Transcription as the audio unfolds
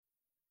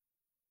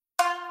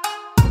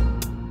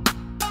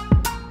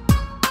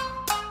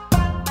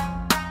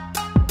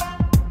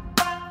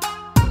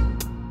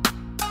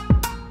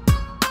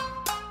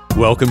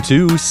Welcome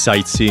to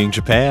Sightseeing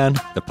Japan,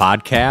 the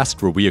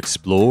podcast where we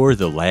explore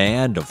the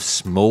land of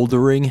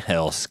smoldering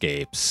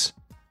hellscapes.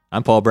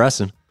 I'm Paul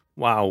Bresson.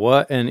 Wow,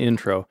 what an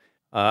intro.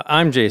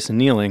 I'm Jason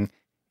Nealing,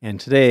 and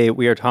today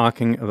we are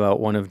talking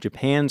about one of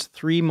Japan's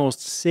three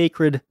most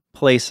sacred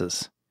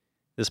places.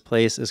 This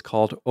place is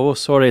called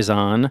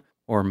Osorezan,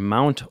 or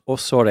Mount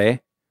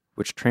Osore,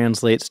 which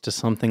translates to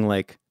something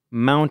like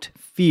Mount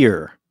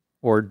Fear,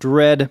 or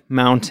Dread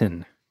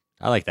Mountain.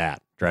 I like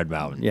that, Dread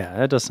Mountain. Yeah,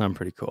 that does sound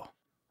pretty cool.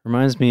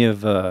 Reminds me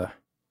of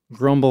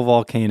Grumble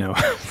Volcano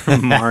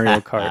from Mario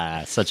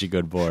Kart. Such a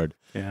good board.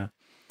 Yeah.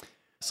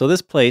 So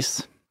this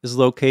place is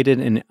located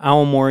in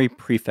Aomori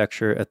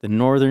Prefecture at the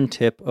northern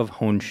tip of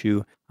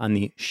Honshu on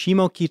the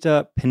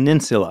Shimokita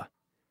Peninsula,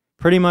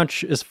 pretty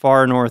much as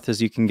far north as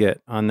you can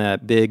get on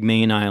that big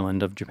main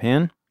island of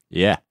Japan.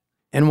 Yeah.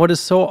 And what is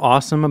so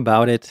awesome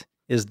about it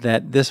is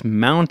that this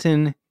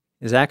mountain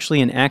is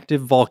actually an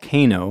active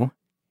volcano,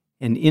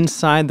 and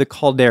inside the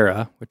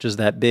caldera, which is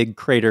that big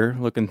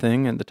crater-looking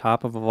thing at the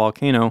top of a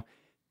volcano,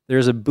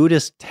 there's a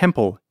Buddhist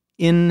temple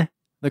in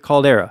the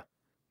caldera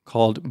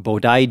called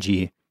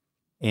Bodaiji,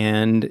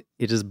 and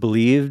it is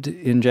believed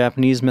in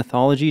Japanese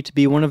mythology to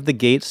be one of the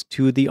gates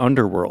to the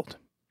underworld.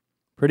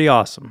 Pretty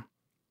awesome.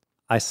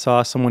 I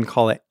saw someone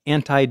call it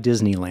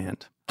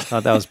anti-Disneyland. I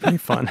thought that was pretty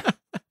fun.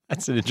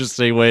 That's an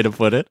interesting way to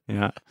put it.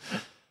 Yeah.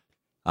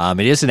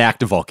 It is an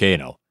active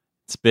volcano.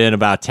 It's been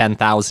about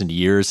 10,000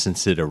 years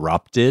since it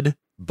erupted,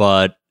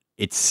 but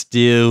it's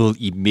still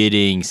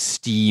emitting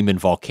steam and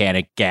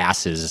volcanic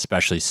gases,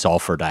 especially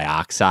sulfur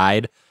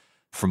dioxide,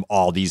 from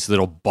all these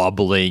little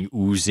bubbling,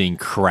 oozing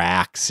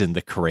cracks in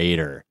the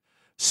crater.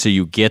 So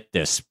you get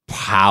this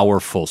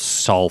powerful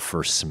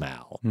sulfur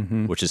smell,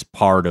 which is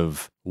part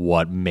of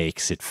what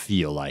makes it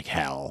feel like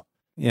hell.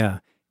 Yeah.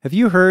 Have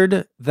you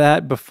heard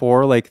that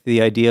before, like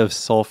the idea of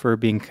sulfur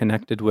being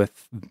connected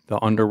with the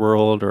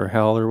underworld or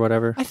hell or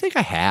whatever? I think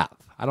I have.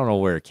 I don't know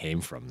where it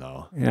came from,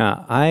 though.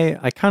 Yeah,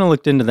 I kind of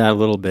looked into that a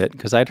little bit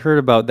because I'd heard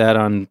about that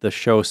on the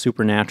show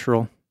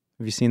Supernatural.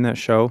 Have you seen that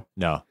show?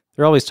 No.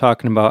 They're always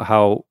talking about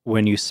how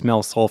when you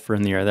smell sulfur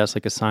in the air, that's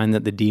like a sign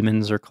that the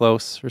demons are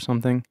close or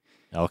something.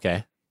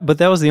 Okay. But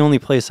that was the only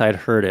place I'd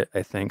heard it,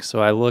 I think. So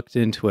I looked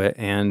into it,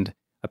 and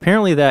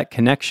apparently that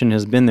connection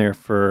has been there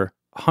for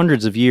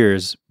hundreds of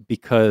years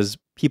because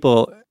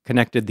people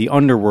connected the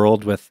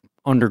underworld with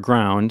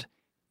underground.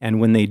 And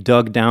when they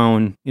dug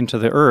down into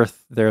the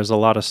earth, there's a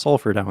lot of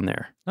sulfur down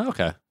there.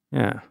 Okay.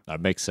 Yeah.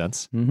 That makes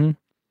sense. Mm-hmm.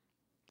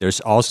 There's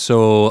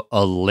also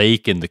a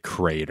lake in the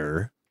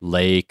crater,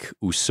 Lake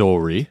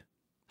Usori.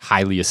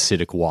 Highly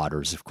acidic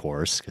waters, of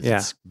course,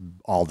 because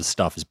all the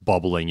stuff is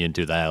bubbling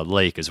into that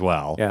lake as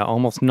well. Yeah,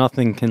 almost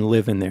nothing can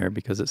live in there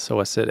because it's so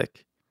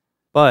acidic.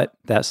 But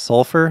that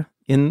sulfur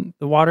in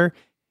the water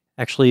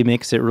actually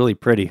makes it really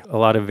pretty. A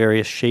lot of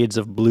various shades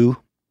of blue.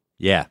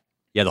 Yeah.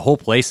 Yeah, the whole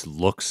place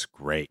looks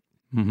great,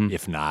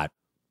 if not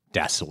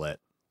desolate.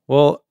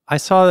 Well, I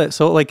saw that.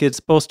 So, like, it's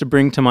supposed to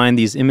bring to mind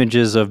these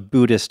images of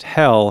Buddhist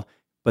hell,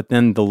 but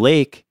then the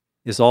lake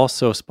is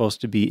also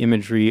supposed to be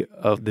imagery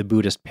of the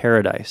Buddhist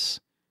paradise.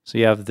 So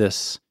you have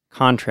this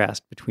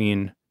contrast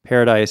between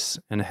paradise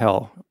and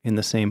hell in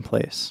the same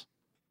place.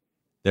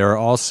 There are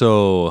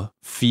also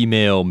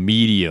female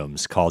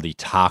mediums called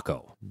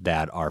Itako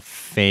that are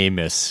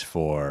famous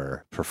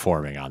for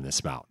performing on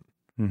this mountain.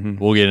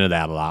 We'll get into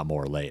that a lot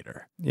more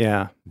later.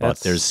 Yeah. But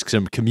there's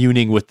some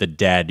communing with the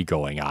dead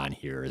going on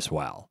here as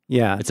well.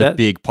 Yeah. It's a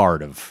big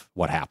part of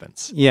what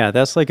happens. Yeah,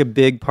 that's like a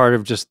big part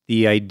of just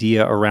the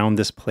idea around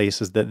this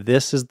place is that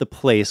this is the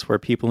place where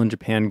people in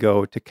Japan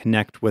go to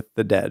connect with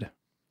the dead.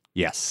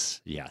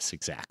 Yes,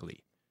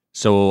 exactly.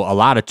 So a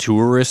lot of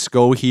tourists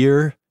go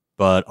here,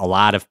 but a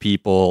lot of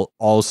people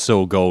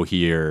also go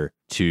here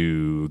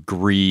to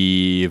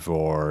grieve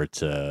or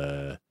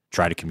to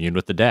try to commune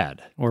with the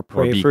dead. Or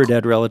pray for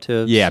dead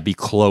relatives. Yeah, be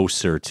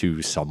closer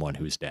to someone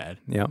who's dead.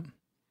 Yep.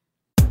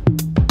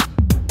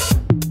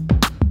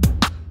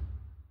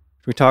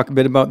 Should we talk a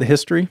bit about the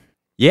history?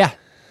 Yeah.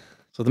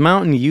 So the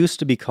mountain used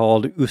to be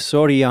called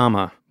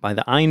Usoriyama by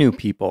the Ainu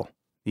people,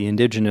 the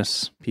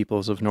indigenous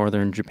peoples of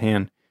northern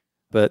Japan.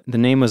 But the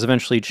name was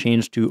eventually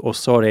changed to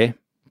Osore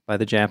by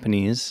the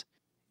Japanese,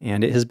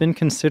 and it has been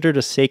considered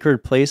a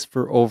sacred place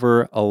for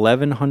over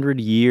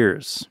 1,100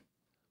 years.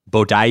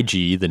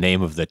 Bodaiji, the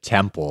name of the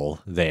temple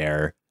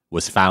there,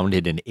 was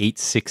founded in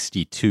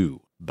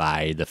 862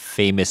 by the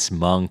famous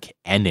monk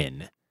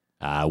Enin,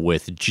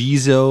 with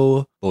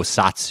Jizo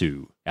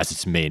Bosatsu as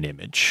its main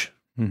image.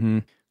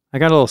 I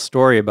got a little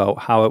story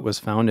about how it was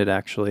founded,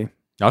 actually.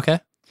 Okay.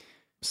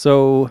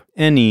 So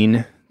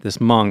Enin,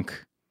 this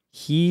monk,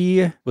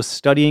 he was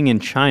studying in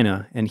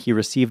China, and he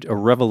received a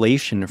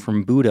revelation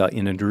from Buddha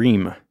in a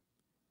dream.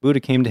 Buddha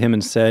came to him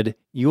and said,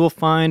 "You will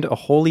find a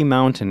holy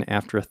mountain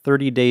after a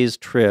 30 days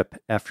trip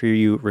after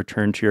you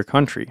return to your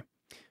country."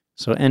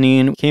 So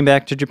Enin came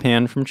back to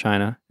Japan from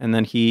China, and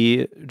then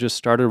he just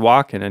started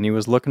walking, and he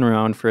was looking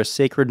around for a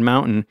sacred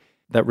mountain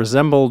that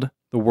resembled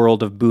the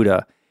world of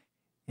Buddha.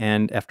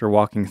 And after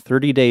walking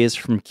 30 days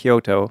from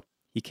Kyoto,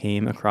 he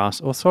came across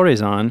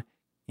Osorezan,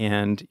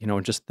 And,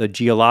 just the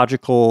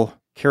geological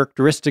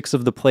characteristics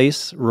of the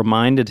place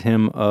reminded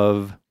him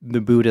of the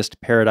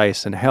Buddhist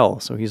paradise and hell.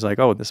 So he's like,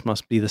 oh, this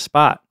must be the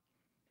spot.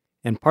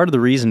 And part of the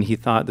reason he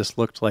thought this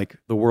looked like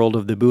the world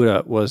of the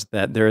Buddha was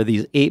that there are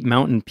these 8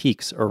 mountain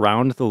peaks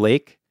around the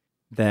lake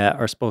that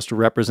are supposed to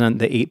represent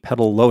the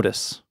 8-petal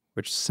lotus,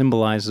 which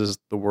symbolizes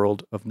the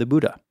world of the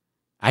Buddha.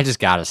 I just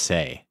gotta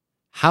say,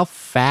 how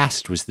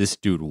fast was this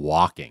dude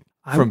walking?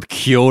 From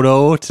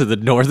Kyoto to the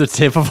northern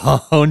tip of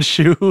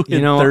Honshu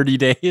in 30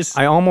 days?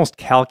 I almost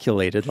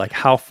calculated like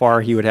how far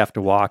he would have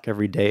to walk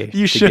every day.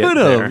 You should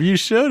have. You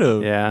should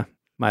have. Yeah,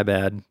 my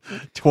bad.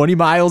 20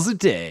 miles a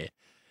day.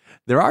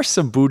 There are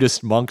some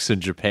Buddhist monks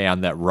in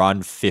Japan that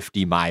run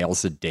 50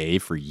 miles a day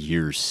for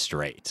years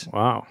straight.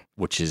 Wow.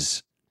 Which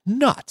is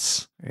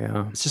nuts.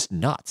 Yeah. It's just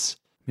nuts.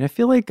 I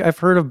feel like I've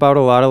heard about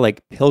a lot of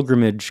like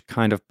pilgrimage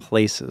kind of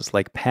places,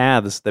 like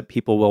paths that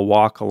people will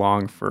walk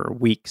along for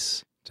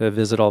weeks to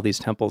visit all these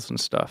temples and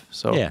stuff.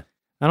 So yeah.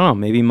 I don't know,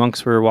 maybe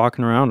monks were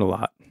walking around a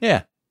lot.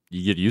 Yeah.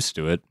 You get used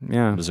to it.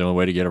 Yeah. It was the only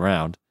way to get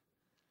around.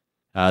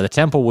 The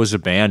temple was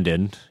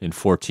abandoned in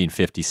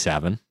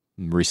 1457,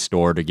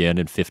 restored again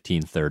in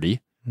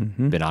 1530.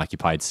 Mm-hmm. Been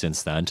occupied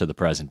since then to the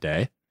present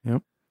day.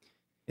 Yep.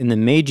 In the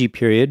Meiji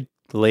period,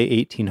 the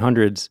late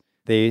 1800s,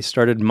 they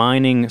started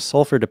mining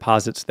sulfur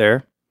deposits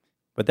there,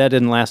 but that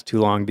didn't last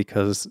too long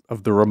because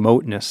of the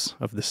remoteness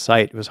of the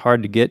site. It was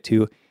hard to get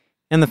to,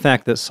 and the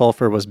fact that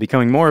sulfur was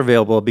becoming more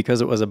available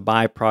because it was a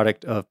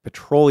byproduct of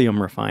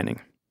petroleum refining.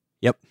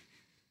 Yep.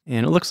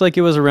 And it looks like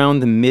it was around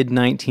the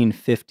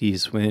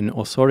mid-1950s when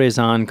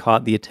Osore-zan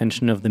caught the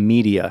attention of the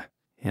media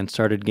and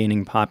started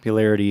gaining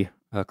popularity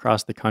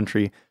across the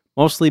country,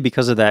 mostly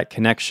because of that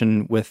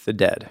connection with the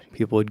dead.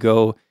 People would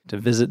go to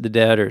visit the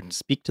dead or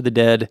speak to the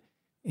dead,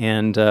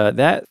 and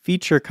that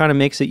feature kind of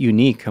makes it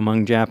unique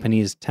among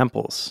Japanese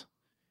temples.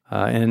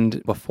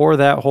 And before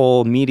that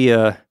whole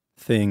media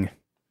thing,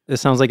 it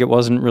sounds like it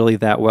wasn't really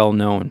that well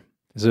known,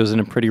 because it was in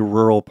a pretty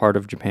rural part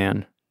of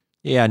Japan.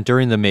 Yeah, and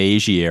during the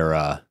Meiji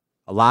era,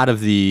 a lot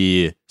of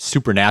the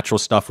supernatural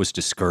stuff was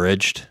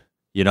discouraged.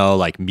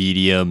 Like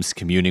mediums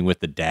communing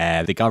with the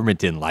dead. The government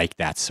didn't like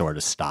that sort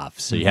of stuff,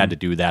 so you had to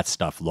do that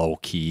stuff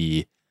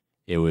low-key.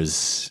 It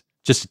was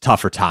just a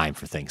tougher time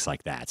for things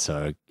like that.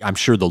 So I'm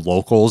sure the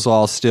locals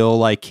all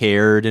still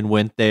cared and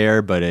went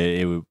there, but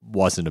it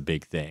wasn't a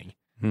big thing.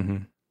 Mm-hmm.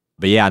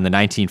 But yeah, in the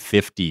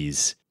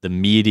 1950s, the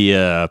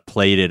media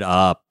played it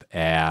up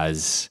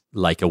as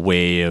like a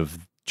way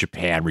of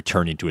Japan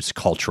returning to its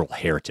cultural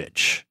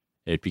heritage.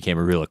 It became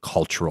a real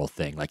cultural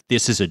thing. Like,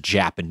 this is a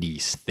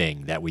Japanese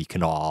thing that we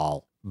can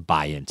all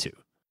buy into.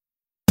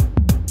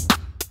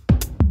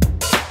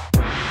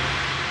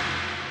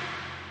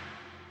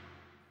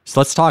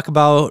 So let's talk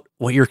about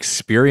what your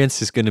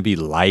experience is going to be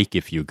like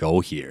if you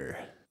go here.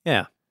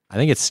 Yeah. I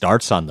think it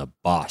starts on the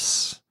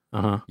bus.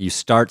 Uh-huh. You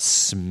start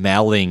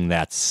smelling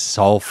that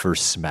sulfur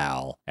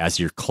smell as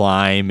you're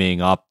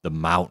climbing up the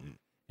mountain.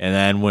 And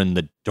then when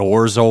the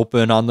doors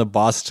open on the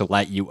bus to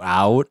let you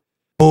out,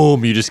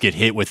 boom, you just get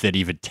hit with it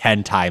even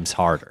 10 times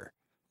harder.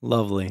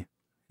 Lovely.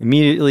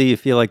 Immediately you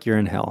feel like you're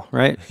in hell,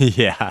 right?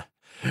 Yeah.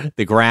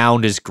 The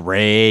ground is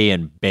gray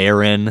and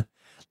barren.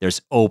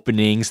 There's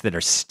openings that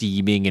are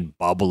steaming and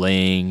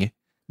bubbling.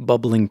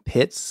 Bubbling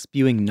pits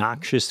spewing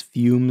noxious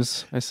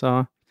fumes, I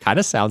saw. Kind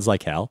of sounds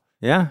like hell.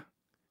 Yeah.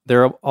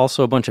 There are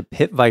also a bunch of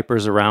pit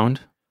vipers around.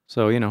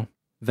 So,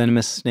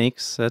 venomous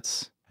snakes.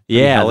 That's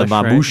hellish, the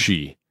right?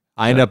 mamushi.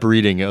 I ended up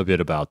reading a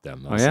bit about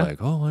them. I was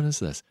like, what is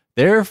this?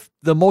 They're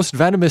the most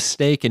venomous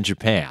snake in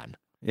Japan.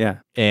 Yeah.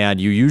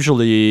 And you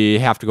usually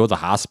have to go to the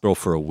hospital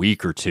for a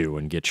week or two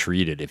and get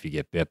treated if you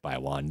get bit by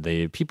one.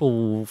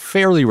 People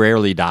fairly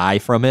rarely die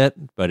from it,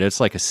 but it's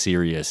like a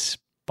serious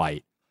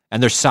bite.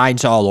 And there's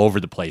signs all over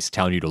the place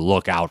telling you to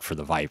look out for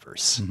the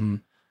vipers. Mm-hmm.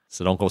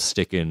 So don't go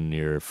sticking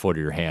your foot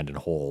or your hand in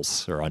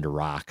holes or under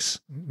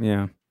rocks.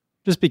 Yeah.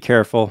 Just be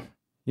careful.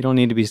 You don't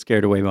need to be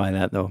scared away by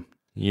that, though.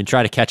 You can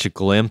try to catch a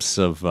glimpse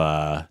of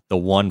the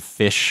one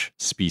fish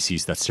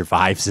species that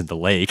survives in the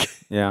lake.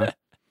 Yeah.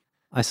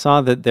 I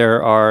saw that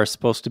there are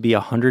supposed to be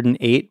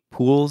 108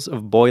 pools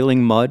of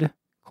boiling mud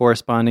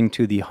corresponding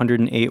to the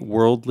 108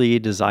 worldly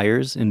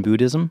desires in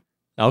Buddhism.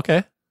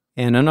 Okay.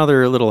 And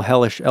another little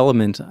hellish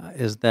element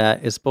is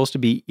that it's supposed to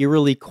be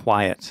eerily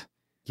quiet.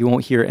 You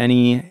won't hear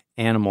any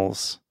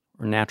animals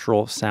or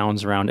natural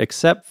sounds around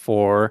except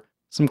for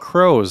some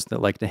crows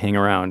that like to hang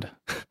around.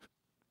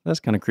 That's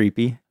kind of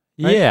creepy.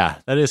 Right? Yeah,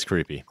 that is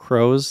creepy.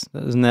 Crows,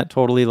 isn't that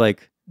totally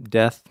like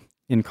death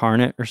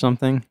incarnate or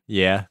something?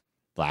 Yeah,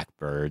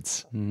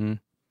 blackbirds. Mm-hmm.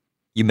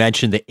 You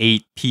mentioned the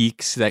 8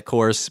 peaks that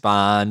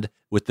correspond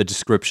with the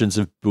descriptions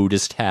of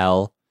Buddhist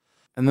hell.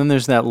 And then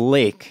there's that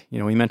lake.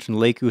 We mentioned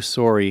Lake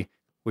Usori,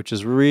 which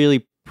is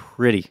really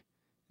pretty.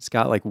 It's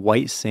got like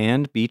white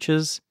sand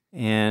beaches.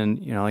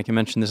 And, like I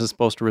mentioned, this is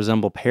supposed to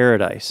resemble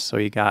paradise. So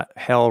you got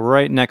hell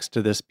right next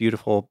to this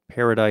beautiful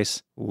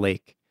paradise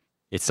lake.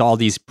 It's all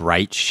these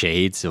bright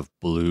shades of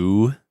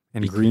blue.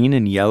 And green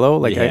and yellow.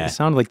 Like, Yeah. it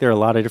sounds like there are a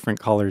lot of different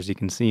colors you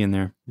can see in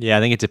there. Yeah, I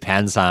think it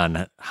depends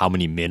on how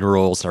many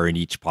minerals are in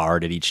each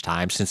part at each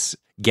time. Since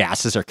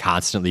gases are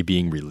constantly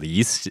being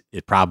released,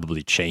 it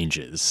probably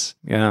changes.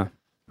 Yeah,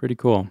 pretty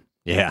cool.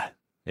 Yeah.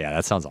 Yeah,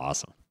 that sounds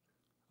awesome.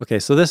 Okay,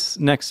 so this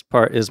next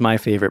part is my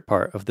favorite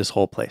part of this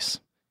whole place.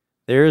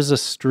 There is a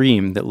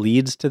stream that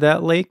leads to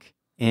that lake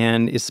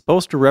and is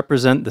supposed to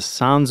represent the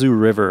Sanzu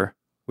River,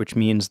 which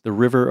means the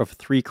river of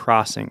three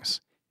crossings.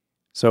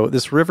 So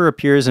this river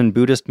appears in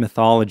Buddhist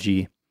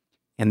mythology,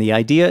 and the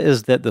idea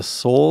is that the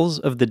souls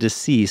of the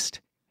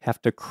deceased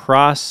have to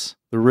cross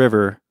the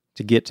river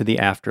to get to the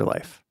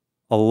afterlife.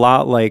 A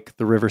lot like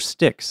the river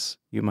Styx,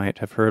 you might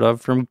have heard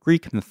of from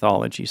Greek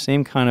mythology.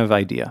 Same kind of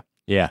idea.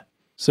 Yeah.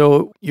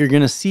 So you're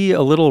going to see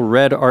a little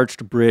red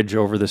arched bridge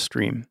over the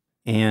stream.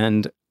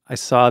 And I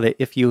saw that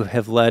if you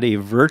have led a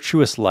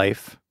virtuous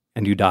life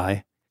and you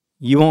die,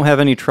 you won't have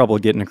any trouble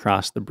getting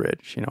across the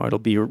bridge. You know, it'll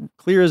be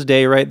clear as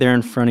day right there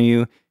in front of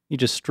you. You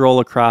just stroll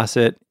across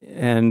it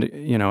and,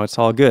 you know, it's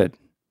all good.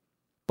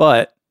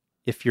 But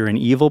if you're an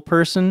evil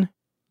person,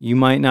 you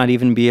might not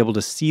even be able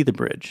to see the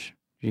bridge.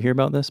 Did you hear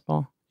about this,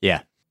 Paul?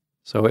 Yeah.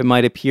 So it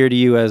might appear to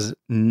you as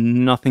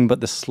nothing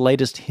but the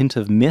slightest hint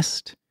of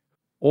mist,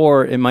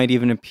 or it might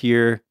even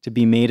appear to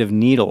be made of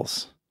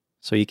needles,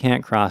 so you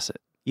can't cross it.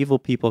 Evil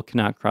people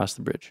cannot cross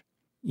the bridge.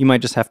 You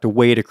might just have to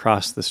wade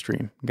across the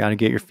stream. Got to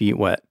get your feet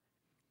wet.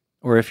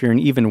 Or if you're an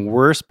even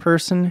worse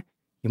person,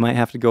 you might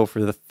have to go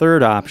for the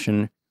third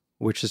option,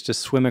 which is to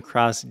swim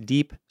across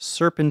deep,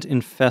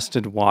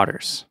 serpent-infested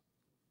waters.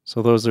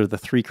 So those are the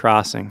three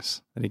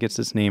crossings that it gets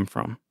its name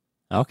from.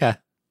 Okay.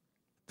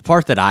 The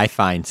part that I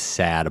find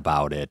sad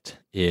about it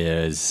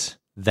is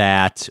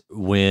that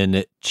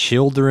when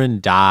children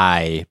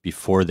die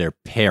before their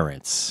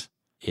parents,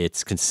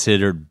 it's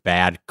considered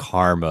bad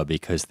karma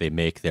because they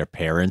make their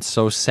parents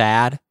so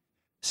sad.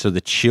 So the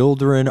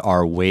children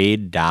are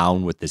weighed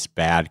down with this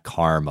bad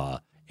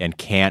karma and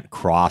can't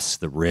cross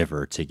the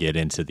river to get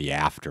into the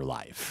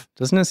afterlife.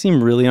 Doesn't it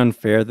seem really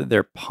unfair that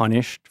they're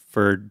punished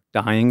for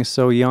dying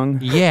so young?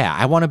 Yeah,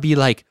 I want to be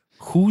like,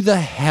 who the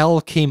hell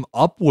came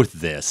up with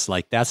this?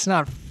 Like, that's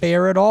not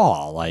fair at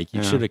all. Like,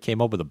 you should have came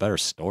up with a better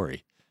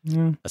story.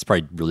 Yeah. That's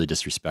probably really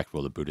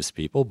disrespectful to Buddhist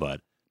people,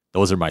 but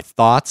those are my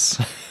thoughts.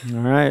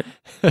 All right.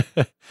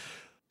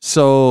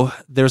 So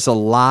there's a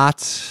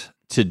lot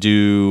to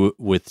do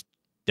with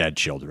dead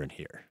children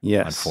here.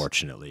 Yes.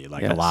 Unfortunately,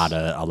 like Yes.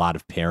 a lot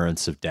of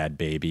parents of dead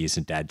babies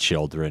and dead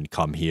children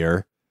come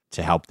here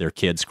to help their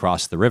kids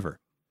cross the river.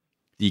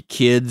 The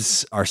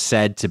kids are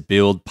said to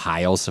build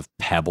piles of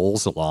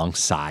pebbles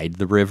alongside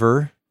the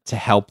river to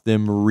help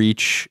them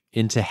reach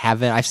into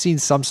heaven. I've seen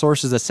some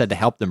sources that said to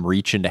help them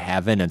reach into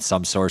heaven and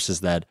some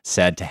sources that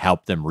said to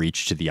help them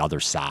reach to the other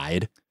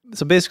side.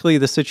 So basically,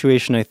 the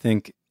situation, I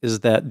think,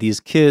 is that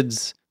these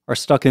kids are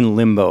stuck in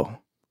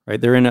limbo,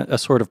 right? They're in a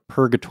sort of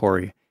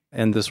purgatory,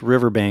 and this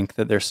riverbank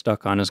that they're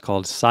stuck on is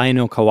called Sai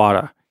no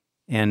Kawara.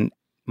 And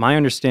my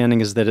understanding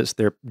is that it's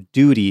their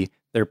duty,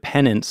 their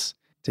penance,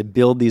 to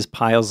build these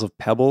piles of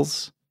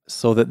pebbles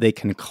so that they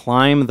can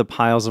climb the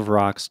piles of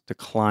rocks to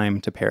climb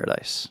to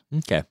paradise.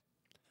 Okay.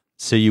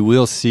 So you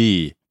will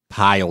see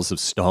piles of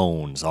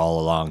stones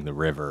all along the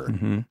river.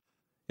 Mm-hmm.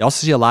 You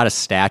also see a lot of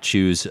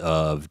statues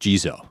of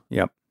Jizo.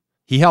 Yep.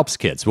 He helps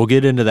kids. We'll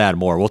get into that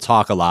more. We'll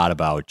talk a lot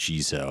about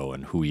Jizo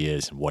and who he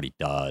is and what he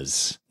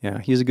does. Yeah,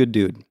 he's a good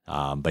dude.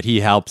 But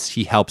he helps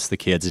the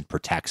kids and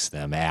protects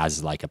them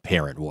as like a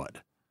parent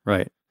would.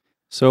 Right.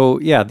 So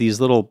yeah, these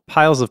little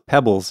piles of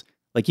pebbles,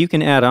 like you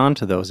can add on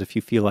to those if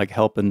you feel like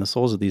helping the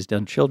souls of these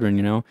dead children,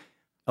 you know.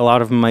 A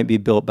lot of them might be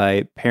built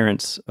by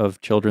parents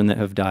of children that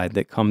have died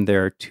that come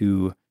there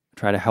to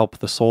try to help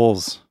the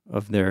souls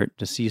of their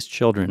deceased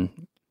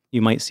children.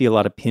 You might see a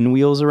lot of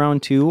pinwheels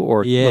around too,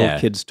 or little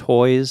kids'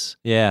 toys.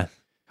 Yeah.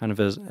 Kind of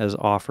as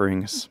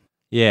offerings.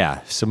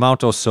 Yeah. So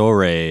Mount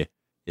Osore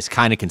is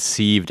kind of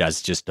conceived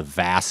as just a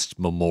vast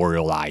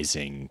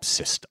memorializing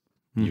system.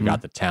 Mm-hmm. You've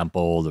got the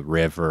temple, the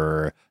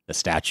river, the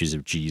statues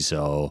of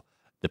Jizo,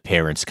 the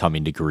parents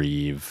coming to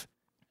grieve.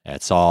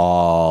 It's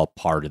all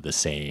part of the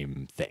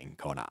same thing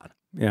going on.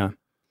 Yeah.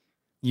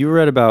 You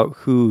read about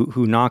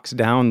who knocks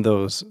down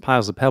those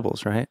piles of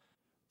pebbles, right?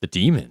 The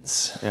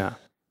demons. Yeah.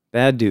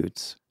 Bad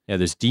dudes. Yeah,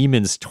 there's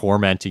demons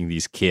tormenting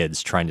these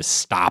kids, trying to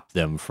stop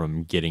them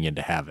from getting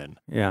into heaven.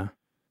 Yeah.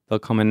 They'll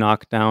come and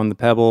knock down the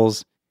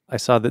pebbles. I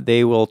saw that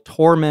they will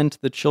torment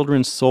the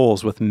children's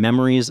souls with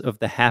memories of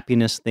the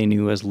happiness they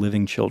knew as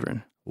living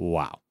children.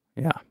 Wow.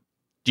 Yeah.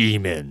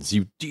 Demons,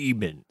 you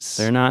demons.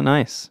 They're not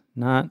nice.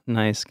 Not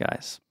nice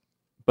guys.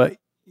 But,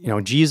 you know,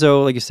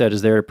 Jizo, like you said,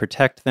 is there to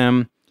protect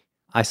them.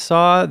 I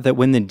saw that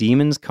when the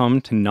demons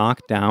come to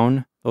knock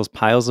down those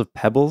piles of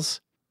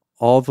pebbles,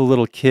 all the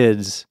little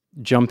kids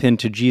jump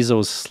into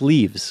Jizo's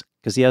sleeves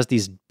because he has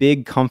these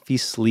big, comfy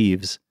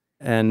sleeves.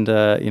 And,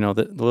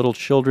 the little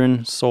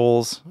children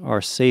souls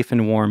are safe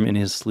and warm in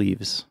his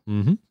sleeves.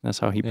 Mm-hmm. That's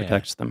how he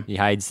protects them. He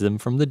hides them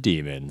from the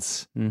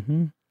demons.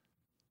 Mm-hmm.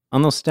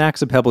 On those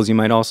stacks of pebbles, you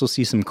might also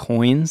see some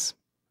coins.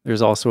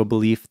 There's also a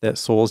belief that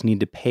souls need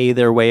to pay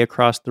their way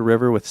across the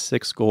river with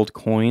 6 gold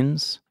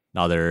coins.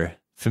 Another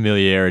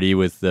familiarity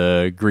with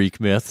the Greek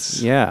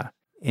myths. Yeah.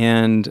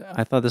 And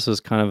I thought this was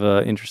kind of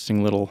an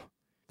interesting little...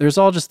 There's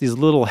all just these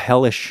little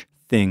hellish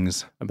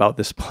things about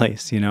this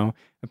place, you know?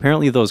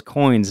 Apparently those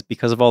coins,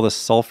 because of all the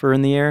sulfur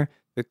in the air,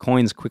 the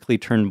coins quickly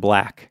turn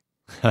black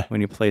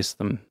when you place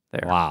them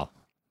there. Wow.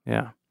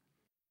 Yeah.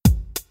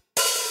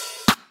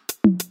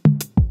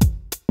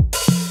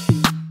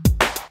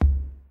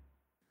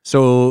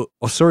 So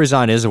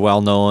Osorizan is a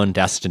well-known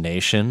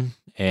destination,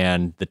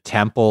 and the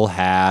temple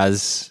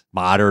has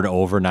modern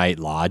overnight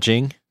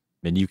lodging.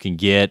 And you can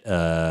get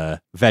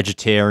a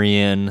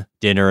vegetarian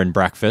dinner and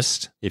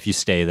breakfast if you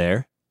stay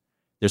there.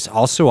 There's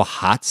also a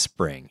hot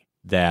spring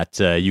that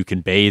you can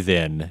bathe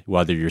in,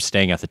 whether you're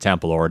staying at the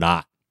temple or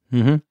not.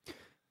 Mm-hmm.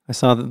 I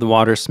saw that the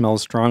water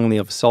smells strongly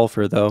of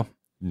sulfur, though.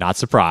 Not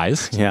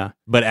surprised. Yeah.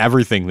 But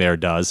everything there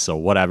does, so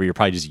whatever. You're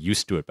probably just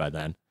used to it by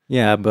then.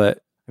 Yeah,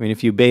 but I mean,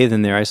 if you bathe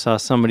in there, I saw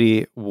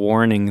somebody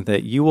warning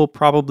that you will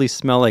probably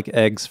smell like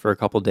eggs for a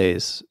couple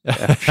days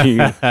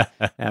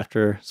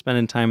after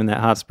spending time in that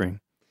hot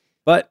spring.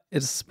 But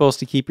it's supposed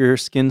to keep your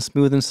skin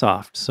smooth and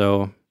soft,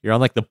 so... You're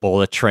on like the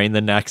bullet train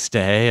the next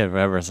day, and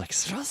everyone's like, it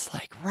smells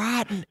like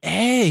rotten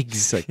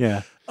eggs. Like,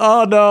 yeah.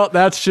 Oh no,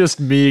 that's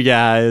just me,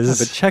 guys.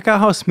 Yeah, but check out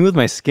how smooth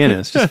my skin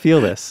is. Just feel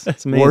this.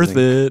 It's amazing. Worth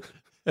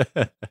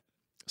it.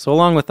 So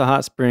along with the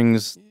hot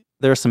springs,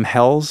 there are some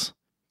hells.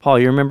 Paul,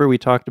 you remember we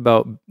talked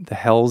about the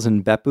hells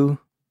in Beppu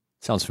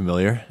Sounds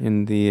familiar.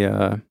 in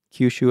the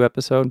Kyushu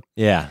episode?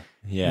 Yeah.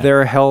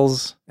 There are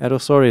hells at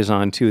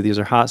Osorizan too. These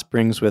are hot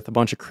springs with a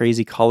bunch of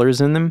crazy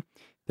colors in them.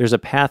 There's a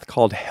path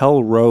called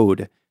Hell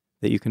Road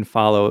that you can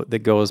follow that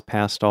goes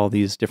past all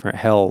these different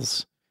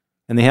hells.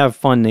 And they have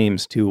fun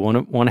names too.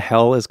 One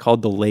hell is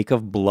called the Lake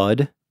of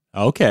Blood.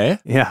 Okay.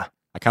 Yeah.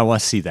 I kind of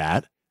want to see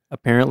that.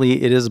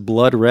 Apparently it is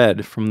blood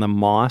red from the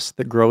moss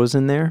that grows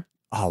in there.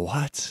 Oh,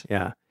 what?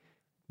 Yeah.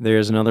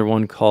 There's another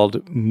one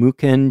called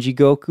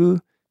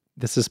Mukenjigoku.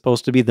 This is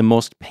supposed to be the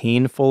most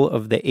painful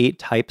of the 8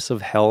 types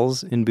of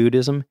hells in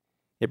Buddhism.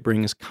 It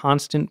brings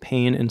constant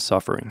pain and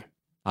suffering.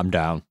 I'm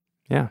down.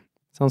 Yeah.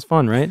 Sounds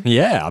fun, right?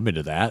 Yeah, I'm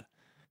into that.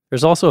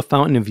 There's also a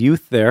fountain of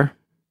youth there.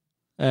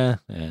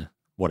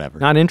 Whatever.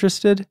 Not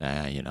interested?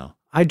 You know.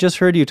 I just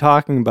heard you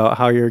talking about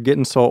how you're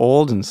getting so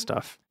old and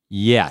stuff.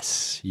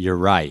 Yes, you're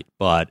right.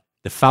 But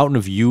the fountain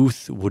of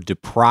youth would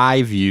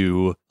deprive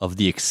you of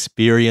the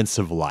experience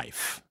of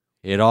life.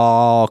 It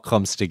all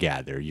comes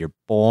together. You're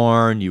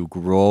born, you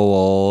grow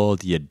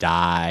old, you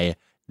die.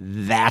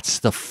 That's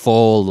the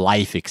full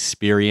life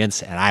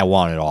experience, and I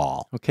want it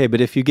all. Okay,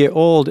 but if you get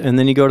old and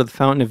then you go to the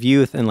fountain of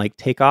youth and like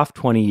take off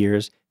 20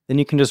 years, then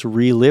you can just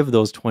relive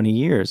those 20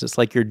 years. It's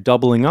like you're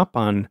doubling up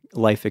on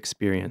life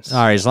experience.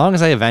 All right, as long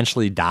as I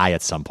eventually die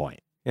at some point.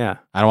 Yeah.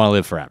 I don't want to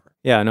live forever.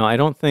 Yeah, no, I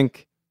don't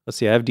think... Let's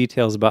see, I have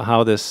details about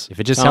how this... If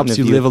it just helps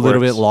you live a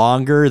little bit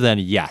longer, then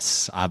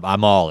yes,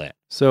 I'm all in.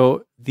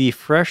 So the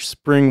fresh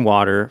spring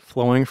water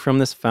flowing from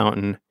this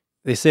fountain,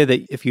 they say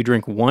that if you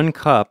drink 1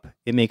 cup,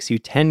 it makes you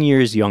 10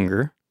 years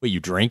younger. Wait, you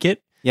drink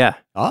it? Yeah.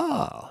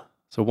 Oh.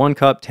 So 1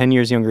 cup, 10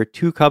 years younger.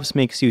 2 cups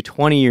makes you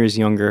 20 years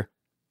younger.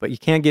 But you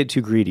can't get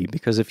too greedy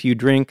because if you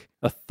drink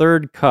a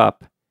 3rd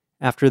cup,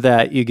 after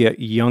that, you get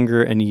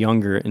younger and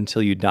younger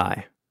until you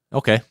die.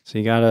 Okay. So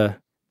you gotta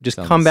just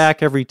come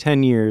back every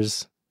 10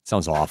 years.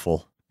 Sounds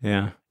awful.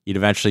 Yeah. You'd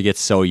eventually get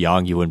so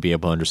young you wouldn't be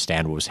able to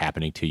understand what was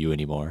happening to you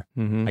anymore.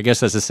 Mm-hmm. I guess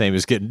that's the same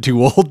as getting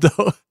too old,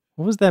 though.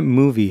 What was that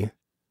movie?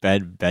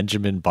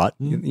 Benjamin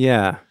Button?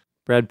 Yeah.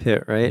 Brad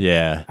Pitt, right?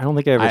 Yeah. I don't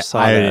think I ever saw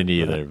that. I didn't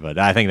either, but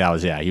I think that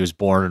was, he was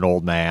born an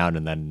old man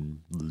and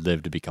then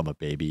lived to become a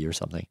baby or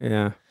something.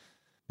 Yeah.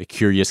 The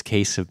Curious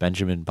Case of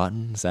Benjamin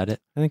Button, is that it?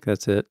 I think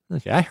that's it.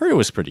 Okay, I heard it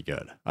was pretty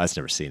good. I've just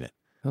never seen it.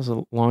 That was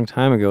a long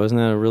time ago. Isn't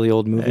that a really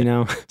old movie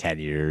now? 10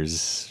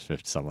 years,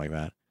 something like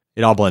that.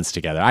 It all blends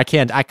together. I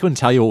couldn't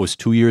tell you what was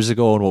 2 years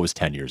ago and what was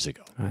 10 years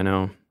ago. I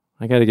know.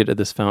 I got to get to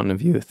this fountain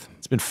of youth.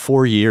 It's been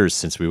 4 years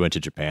since we went to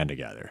Japan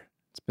together.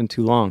 It's been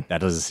too long.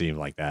 That doesn't seem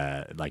like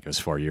it was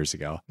 4 years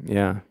ago.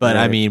 Yeah. But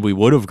right. I mean, we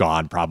would have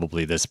gone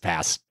probably this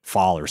past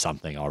fall or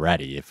something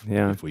already if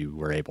we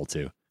were able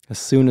to. As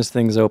soon as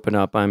things open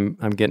up, I'm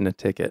getting a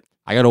ticket.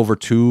 I got over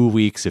 2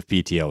 weeks of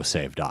PTO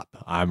saved up.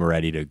 I'm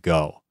ready to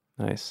go.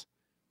 Nice.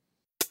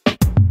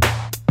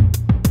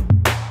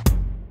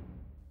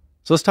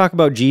 So let's talk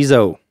about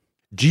Jizo.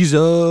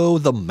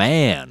 Jizo the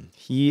man.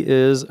 He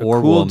is a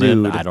or cool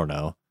woman, dude. I don't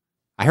know.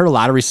 I heard a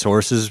lot of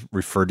resources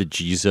refer to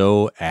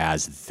Jizo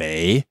as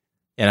they,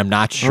 and I'm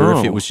not sure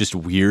if it was just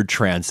weird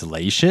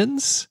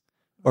translations,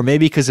 or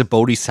maybe because a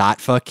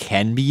bodhisattva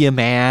can be a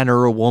man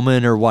or a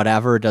woman or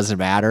whatever. It doesn't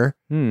matter.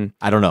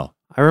 I don't know.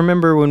 I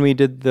remember when we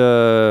did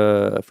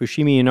the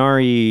Fushimi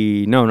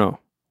Inari. No.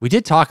 We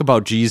did talk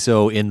about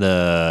Jizo in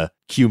the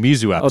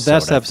Kiyomizu episode. Oh,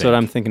 that's the episode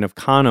I'm thinking of.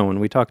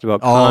 Kanon. We talked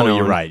about Kanon. Oh,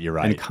 you're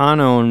right. And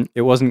Kanon,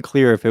 it wasn't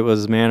clear if it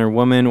was man or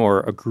woman or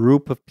a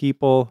group of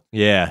people.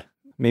 Yeah.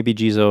 Maybe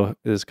Jizo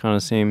is kind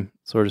of the same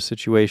sort of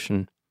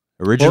situation.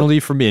 Originally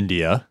from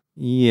India.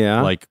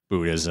 Yeah. Like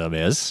Buddhism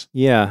is.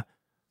 Yeah.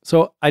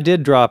 So I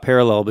did draw a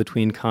parallel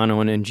between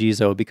Kanon and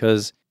Jizo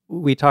because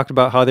we talked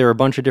about how there are a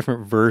bunch of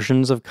different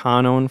versions of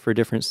Kanon for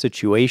different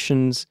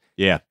situations.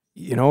 Yeah.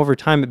 Over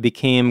time it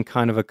became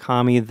kind of a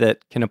kami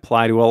that can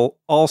apply to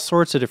all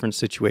sorts of different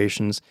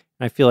situations.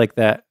 And I feel like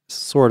that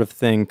sort of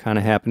thing kind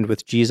of happened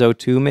with Jizo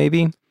too,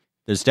 maybe.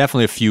 There's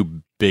definitely a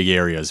few big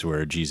areas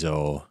where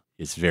Jizo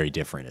is very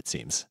different, it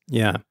seems.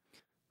 Yeah.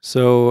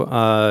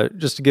 So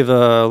just to give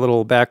a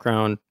little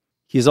background,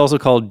 he's also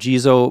called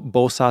Jizo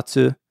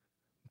Bosatsu.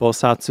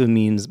 Bosatsu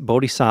means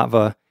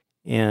bodhisattva,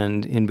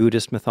 and in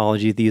Buddhist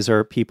mythology, these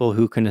are people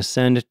who can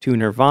ascend to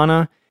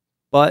nirvana,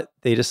 but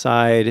they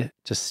decide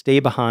to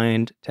stay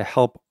behind to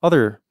help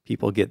other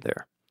people get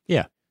there.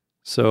 Yeah.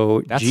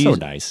 So that's so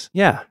nice.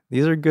 Yeah,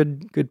 these are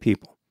good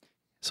people.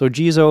 So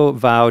Jizo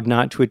vowed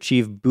not to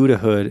achieve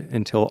Buddhahood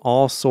until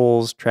all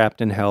souls trapped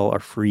in hell are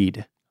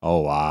freed. Oh,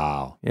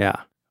 wow. Yeah.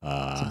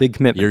 It's a big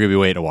commitment. You're going to be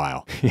waiting a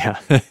while. Yeah.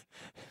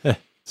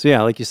 So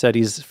yeah, like you said,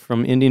 he's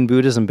from Indian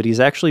Buddhism, but he's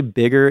actually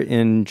bigger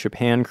in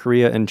Japan,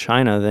 Korea, and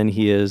China than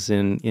he is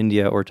in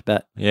India or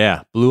Tibet.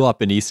 Yeah, blew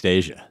up in East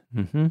Asia.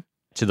 Mm-hmm.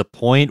 To the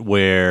point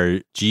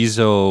where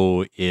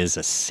Jizo is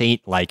a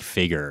saint-like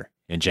figure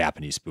in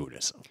Japanese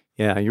Buddhism.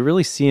 Yeah, you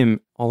really see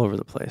him all over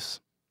the place.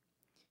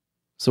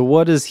 So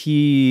what is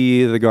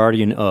he the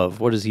guardian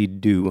of? What does he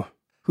do?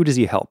 Who does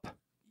he help?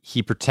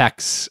 He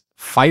protects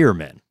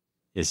firemen.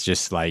 It's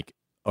just like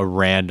a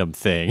random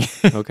thing.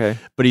 Okay.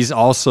 But he's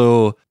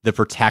also the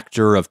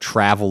protector of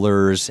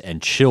travelers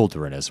and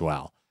children as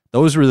well.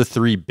 Those were the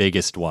three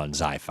biggest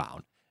ones I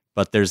found.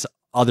 But there's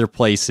other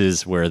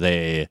places where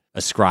they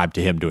ascribe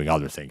to him doing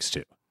other things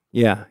too.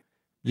 Yeah.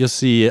 You'll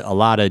see a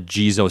lot of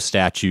Jizo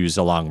statues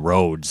along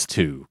roads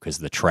too, because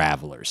of the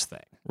travelers thing.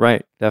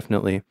 Right,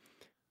 definitely.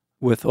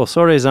 With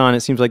Osore-zan,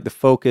 it seems like the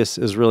focus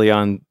is really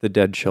on the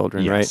dead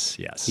children, right?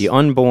 Yes. The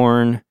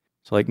unborn,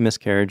 so like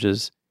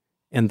miscarriages,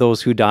 and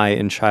those who die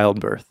in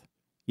childbirth,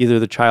 either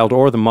the child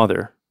or the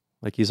mother.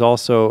 Like he's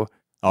also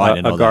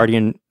a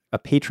guardian, a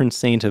patron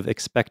saint of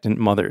expectant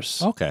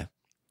mothers. Okay,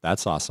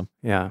 that's awesome.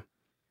 Yeah.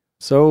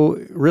 So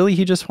really,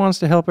 he just wants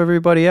to help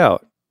everybody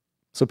out.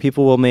 So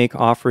people will make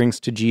offerings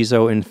to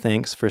Jizo in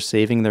thanks for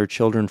saving their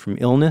children from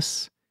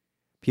illness.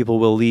 People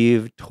will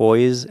leave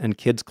toys and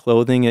kids'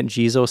 clothing at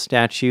Jizo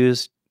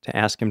statues to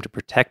ask him to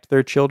protect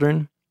their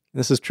children.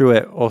 This is true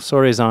at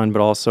Osore-zan,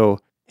 but also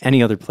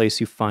any other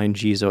place you find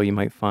Jizo, you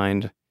might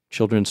find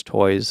children's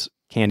toys,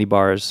 candy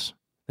bars,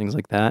 things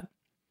like that.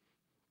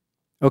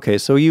 Okay,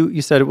 so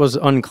you said it was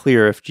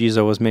unclear if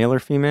Jizo was male or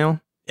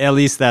female? At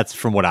least that's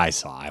from what I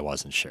saw. I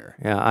wasn't sure.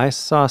 Yeah, I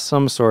saw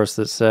some source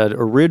that said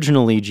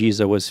originally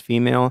Jizo was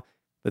female,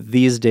 but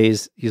these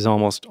days he's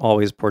almost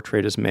always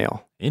portrayed as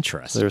male.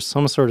 Interesting. So there's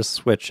some sort of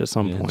switch at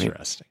some point.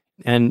 Interesting.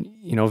 And,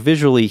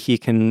 visually he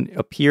can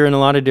appear in a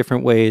lot of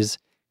different ways,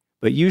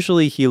 but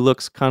usually he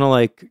looks kind of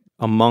like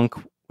a monk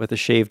with a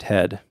shaved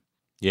head.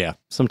 Yeah.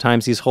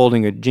 Sometimes he's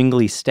holding a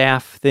jingly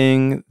staff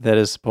thing that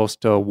is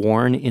supposed to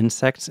warn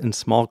insects and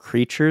small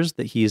creatures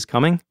that he's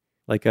coming,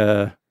 like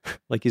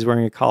he's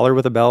wearing a collar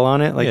with a bell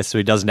on it. So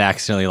he doesn't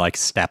accidentally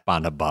step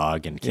on a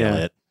bug and kill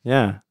it.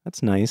 Yeah,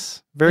 that's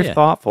nice. Very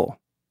thoughtful.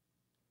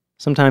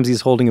 Sometimes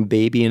he's holding a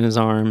baby in his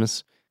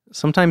arms.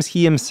 Sometimes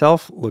he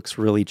himself looks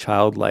really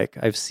childlike.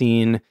 I've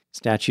seen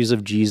statues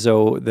of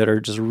Jizo that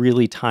are just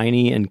really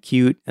tiny and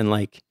cute and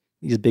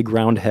these big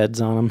round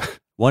heads on them.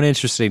 One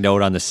interesting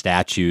note on the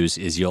statues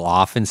is you'll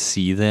often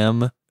see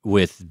them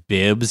with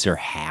bibs or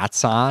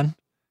hats on.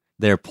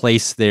 They're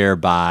placed there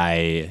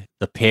by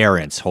the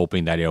parents,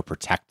 hoping that he'll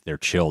protect their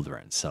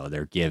children. So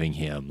they're giving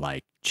him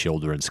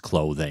children's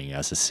clothing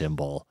as a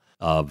symbol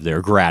of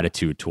their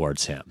gratitude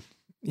towards him.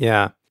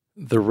 Yeah.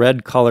 The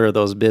red color of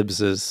those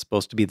bibs is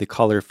supposed to be the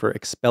color for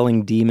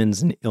expelling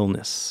demons and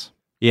illness.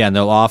 Yeah, and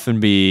there'll often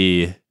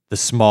be the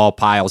small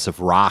piles of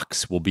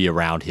rocks will be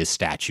around his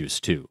statues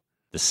too.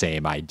 The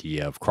same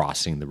idea of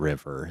crossing the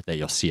river that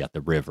you'll see at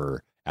the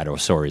river at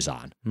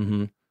Osore-zan.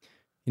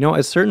 Mm-hmm.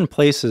 At certain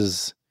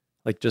places,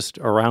 just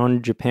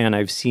around Japan,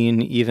 I've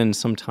seen even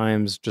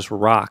sometimes just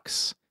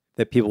rocks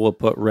that people will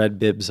put red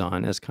bibs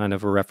on as kind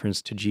of a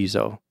reference to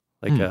Jizo,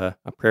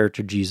 a prayer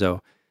to Jizo.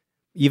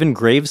 Even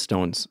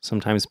gravestones,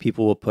 sometimes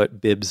people will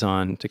put bibs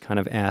on to kind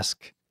of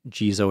ask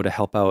Jizo to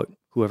help out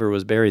whoever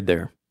was buried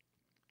there.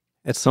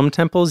 At some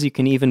temples, you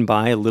can even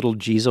buy little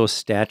Jizo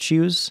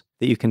statues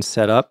that you can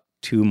set up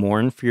to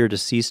mourn for your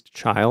deceased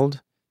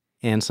child.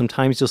 And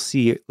sometimes you'll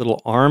see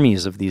little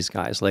armies of these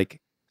guys.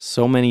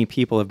 So many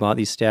people have bought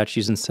these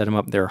statues and set them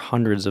up. There are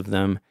hundreds of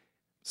them.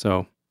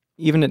 So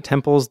even at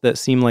temples that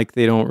seem like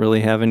they don't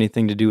really have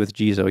anything to do with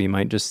Jizo, you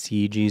might just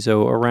see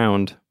Jizo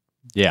around.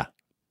 Yeah.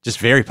 Just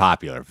very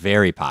popular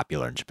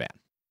in Japan.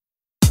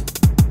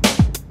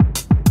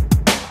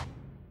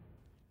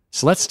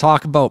 So let's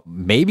talk about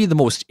maybe the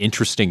most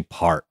interesting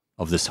part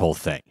of this whole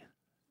thing,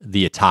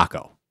 the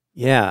Atako.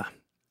 Yeah.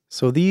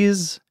 So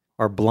these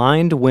are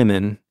blind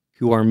women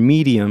who are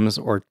mediums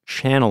or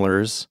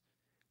channelers.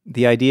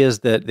 The idea is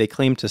that they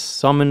claim to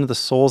summon the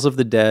souls of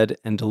the dead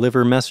and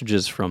deliver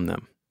messages from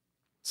them.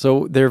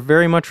 So they're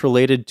very much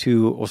related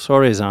to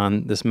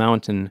Osore-zan, this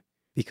mountain,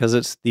 because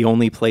it's the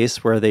only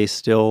place where they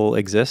still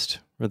exist,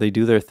 where they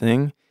do their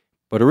thing.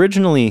 But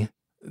originally,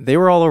 they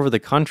were all over the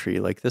country.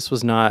 Like, this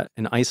was not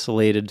an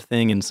isolated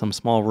thing in some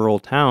small rural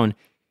town.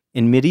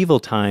 In medieval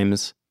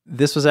times,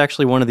 this was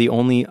actually one of the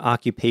only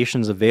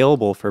occupations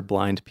available for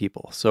blind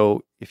people.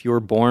 So if you were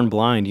born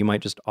blind, you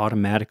might just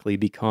automatically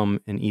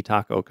become an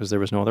Itako because there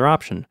was no other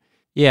option.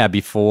 Yeah,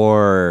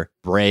 before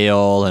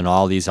Braille and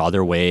all these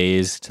other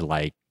ways to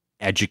like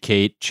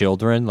educate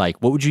children, like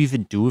what would you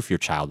even do if your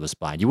child was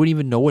blind? You wouldn't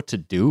even know what to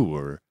do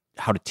or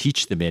how to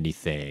teach them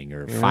anything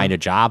or find a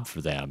job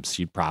for them.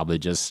 So you'd probably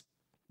just,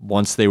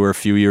 once they were a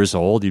few years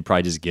old, you'd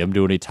probably just give them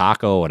to an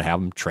Itako and have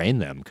them train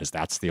them because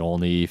that's the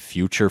only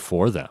future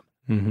for them.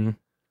 Mm-hmm.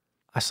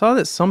 I saw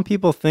that some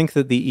people think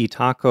that the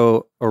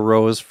Itako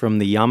arose from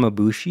the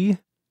Yamabushi.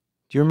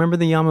 Do you remember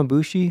the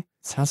Yamabushi?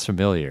 Sounds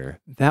familiar.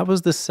 That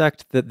was the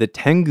sect that the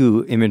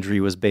Tengu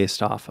imagery was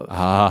based off of.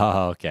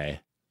 Oh,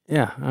 okay.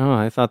 Yeah, I don't know.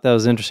 I thought that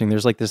was interesting.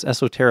 There's like this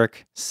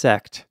esoteric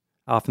sect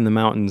off in the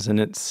mountains, and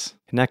it's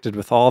connected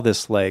with all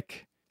this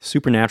like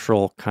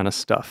supernatural kind of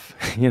stuff,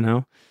 you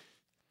know?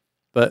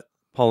 But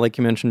Paul, like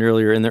you mentioned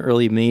earlier, in the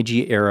early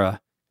Meiji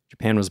era,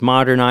 Japan was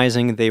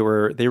modernizing. They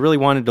really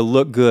wanted to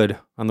look good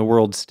on the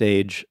world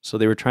stage, so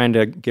they were trying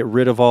to get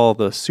rid of all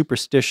the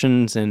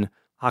superstitions and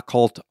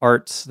occult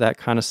arts, that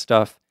kind of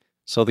stuff.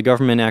 So the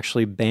government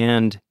actually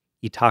banned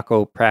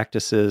Itako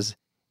practices,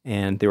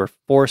 and they were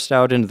forced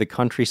out into the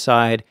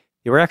countryside.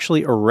 They were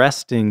actually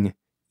arresting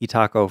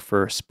Itako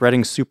for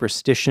spreading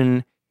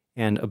superstition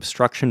and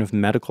obstruction of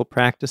medical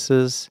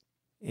practices.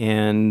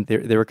 And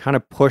they were kind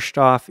of pushed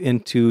off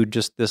into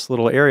just this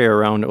little area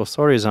around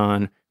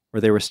Osorizan where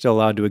they were still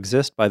allowed to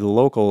exist by the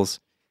locals.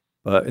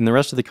 But in the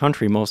rest of the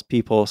country, most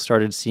people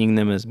started seeing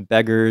them as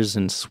beggars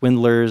and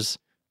swindlers.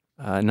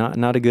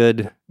 Not a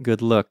good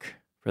look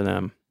for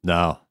them.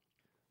 No.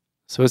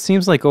 So it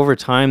seems like over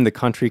time, the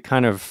country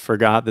kind of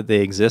forgot that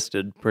they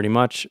existed pretty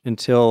much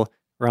until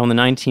around the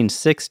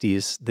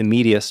 1960s, the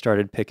media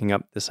started picking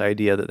up this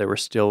idea that there were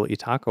still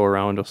Itako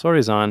around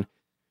Osorizan,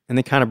 and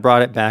they kind of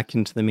brought it back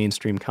into the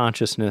mainstream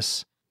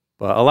consciousness.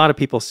 But a lot of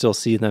people still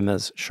see them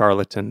as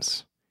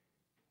charlatans.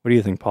 What do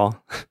you think,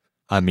 Paul?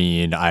 I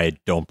mean, I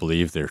don't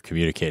believe they're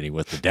communicating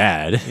with the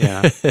dead.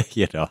 Yeah.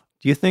 You know.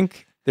 Do you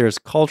think there's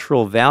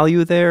cultural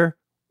value there,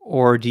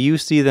 or do you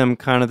see them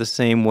kind of the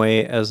same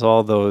way as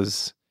all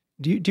those?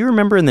 Do you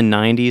remember in the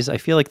 90s? I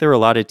feel like there were a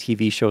lot of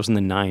TV shows in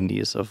the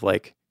 90s of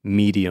like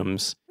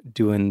mediums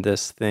doing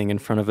this thing in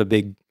front of a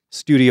big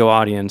studio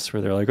audience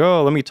where they're like,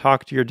 oh, let me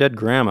talk to your dead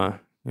grandma,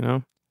 you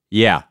know?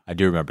 Yeah, I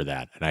do remember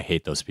that, and I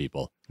hate those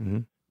people. Mm-hmm.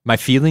 My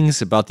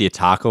feelings about the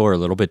Itako are a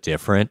little bit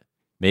different,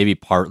 maybe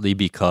partly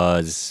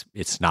because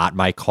it's not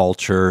my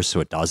culture, so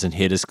it doesn't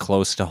hit as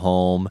close to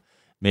home.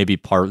 Maybe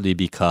partly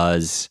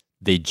because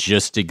they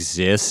just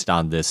exist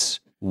on this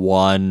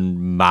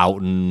one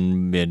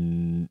mountain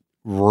in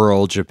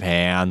rural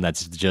Japan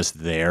that's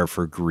just there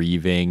for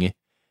grieving.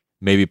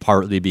 Maybe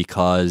partly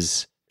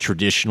because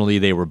traditionally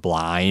they were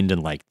blind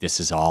and like this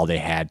is all they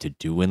had to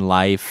do in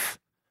life.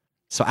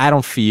 So I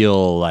don't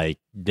feel like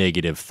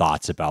negative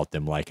thoughts about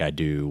them like I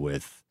do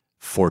with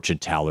fortune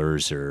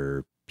tellers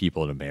or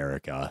people in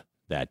America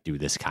that do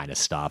this kind of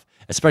stuff,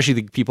 especially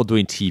the people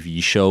doing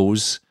TV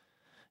shows.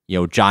 You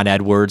know, John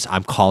Edwards,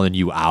 I'm calling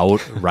you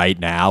out right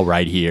now,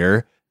 right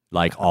here.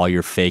 Like all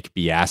your fake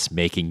BS,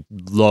 making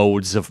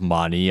loads of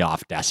money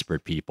off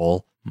desperate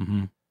people.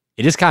 Mm-hmm.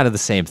 It is kind of the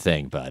same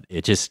thing, but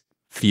it just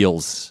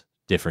feels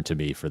different to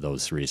me for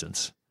those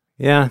reasons.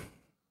 Yeah.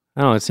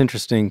 I don't know. It's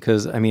interesting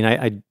because, I mean,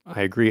 I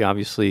agree,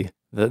 obviously,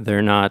 that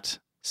they're not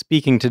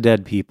speaking to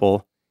dead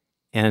people.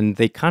 And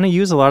they kind of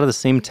use a lot of the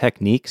same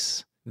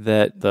techniques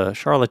that the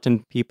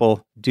charlatan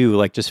people do,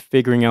 like just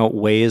figuring out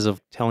ways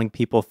of telling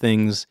people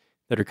things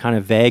that are kind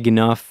of vague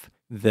enough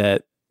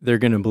that they're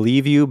going to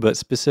believe you, but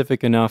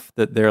specific enough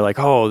that they're like,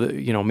 oh,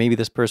 you know, maybe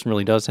this person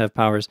really does have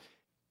powers.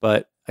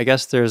 But I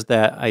guess there's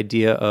that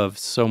idea of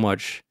so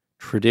much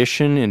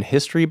tradition and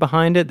history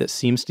behind it that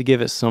seems to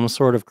give it some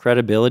sort of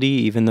credibility,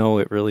 even though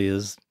it really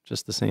is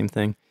just the same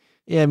thing.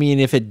 Yeah, I mean,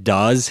 if it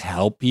does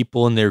help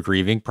people in their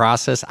grieving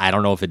process, I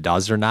don't know if it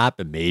does or not,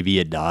 but maybe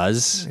it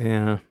does.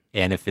 Yeah.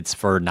 And if it's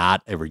for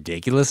not a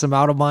ridiculous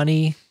amount of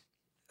money,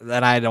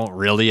 then I don't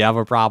really have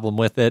a problem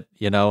with it.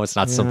 You know, it's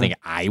not something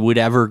I would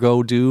ever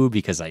go do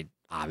because I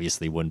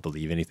obviously wouldn't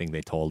believe anything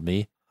they told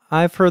me.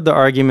 I've heard the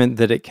argument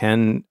that it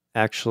can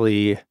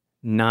actually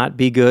not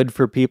be good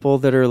for people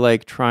that are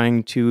like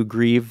trying to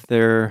grieve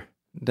their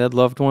dead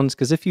loved ones.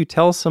 Because if you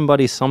tell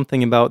somebody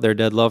something about their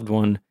dead loved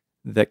one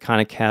that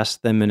kind of casts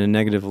them in a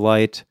negative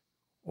light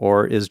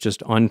or is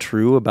just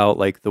untrue about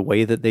like the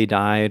way that they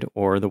died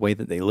or the way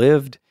that they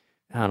lived,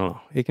 I don't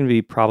know. It can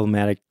be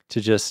problematic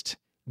to just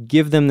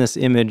give them this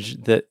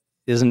image that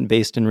isn't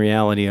based in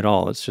reality at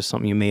all. It's just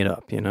something you made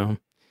up, you know?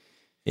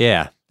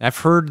 Yeah. I've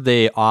heard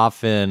the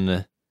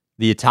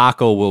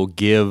Itako will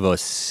give a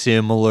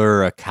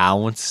similar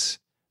accounts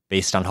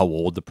based on how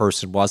old the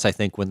person was, I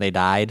think, when they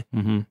died.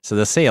 Mm-hmm. So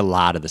they'll say a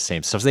lot of the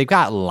same stuff. So they've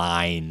got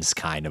lines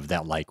kind of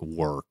that like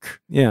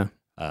work. Yeah.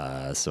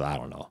 So I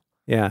don't know.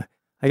 Yeah.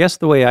 I guess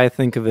the way I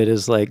think of it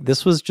is like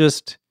this was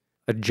just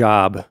a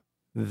job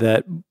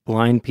that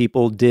blind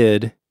people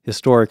did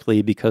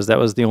historically because that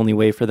was the only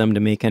way for them to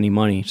make any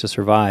money to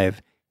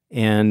survive.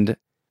 And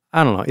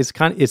I don't know,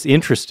 it's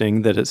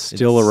interesting that it's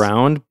still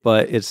around,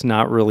 but it's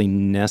not really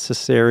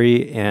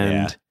necessary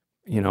and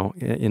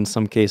in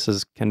some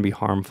cases can be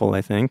harmful,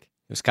 I think.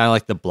 It's kind of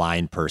like the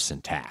blind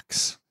person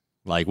tax.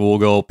 Like, we'll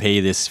go pay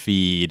this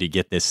fee to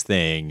get this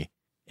thing,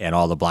 and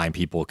all the blind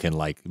people can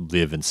like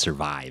live and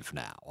survive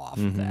now off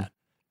of that.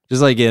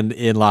 Just like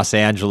in Los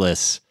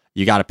Angeles,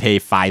 you got to pay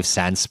 5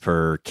 cents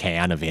per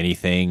can of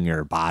anything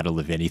or bottle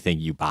of anything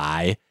you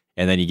buy,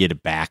 and then you get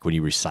it back when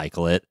you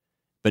recycle it.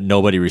 But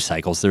nobody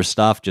recycles their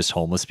stuff, just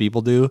homeless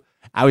people do.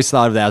 I always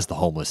thought of that as the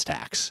homeless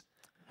tax.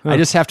 I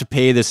just have to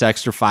pay this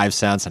extra 5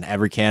 cents on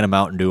every can of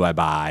Mountain Dew I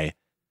buy,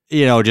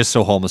 just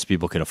so homeless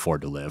people can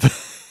afford to live.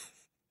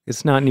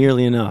 It's not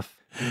nearly enough.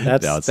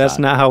 That's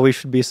not how we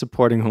should be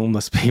supporting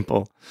homeless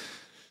people.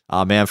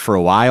 Man, for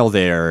a while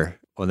there,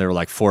 when there were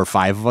like 4 or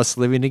 5 of us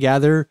living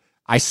together,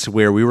 I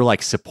swear we were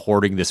like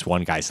supporting this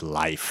one guy's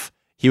life.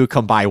 He would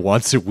come by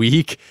once a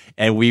week,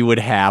 and we would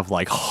have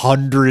like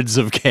hundreds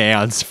of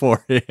cans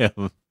for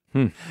him.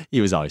 He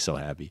was always so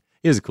happy.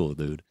 He was a cool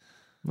dude.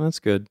 That's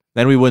good.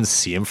 Then we wouldn't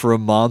see him for a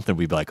month, and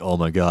we'd be like, oh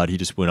my God, he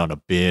just went on a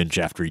binge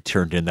after he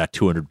turned in that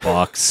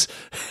 $200.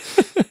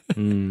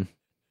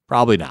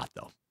 Probably not,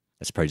 though.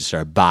 That's probably just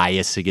our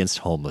bias against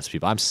homeless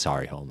people. I'm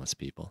sorry, homeless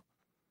people.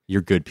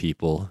 You're good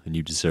people, and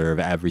you deserve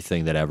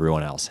everything that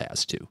everyone else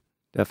has too.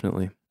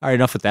 Definitely. All right,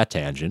 enough with that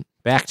tangent.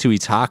 Back to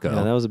Itaco.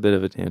 Yeah, that was a bit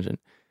of a tangent.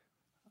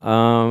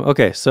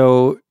 Okay,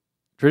 so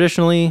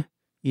traditionally,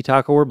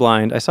 Itaco were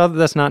blind. I saw that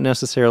that's not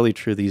necessarily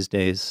true these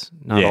days.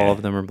 Not all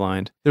of them are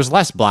blind. There's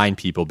less blind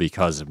people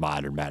because of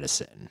modern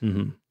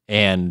medicine.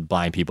 And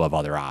blind people have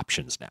other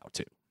options now,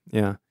 too.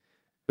 Yeah.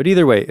 But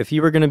either way, if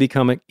you were going to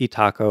become an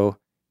Itaco,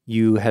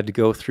 you had to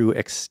go through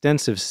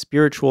extensive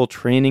spiritual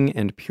training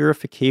and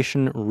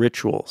purification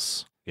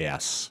rituals.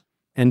 Yes.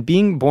 And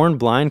being born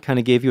blind kind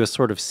of gave you a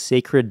sort of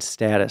sacred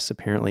status,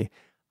 apparently.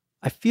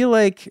 I feel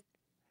like...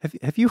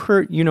 Have you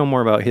heard, you know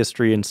more about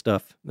history and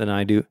stuff than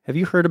I do. Have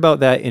you heard about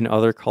that in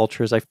other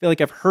cultures? I feel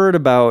like I've heard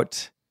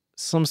about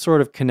some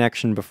sort of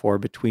connection before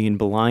between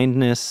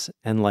blindness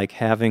and like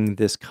having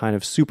this kind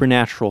of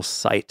supernatural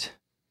sight.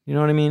 You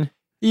know what I mean?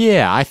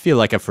 Yeah, I feel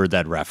like I've heard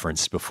that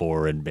referenced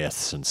before in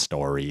myths and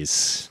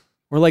stories.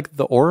 Or like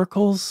the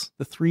oracles,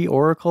 the 3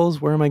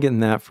 oracles. Where am I getting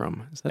that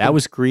from? Is that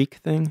was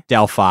Greek thing?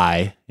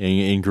 Delphi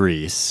in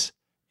Greece.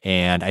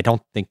 And I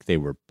don't think they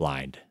were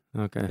blind.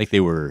 Okay. I think they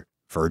were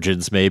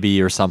virgins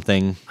maybe or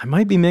something. I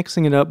might be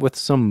mixing it up with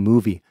some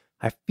movie.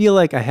 I feel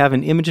like I have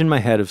an image in my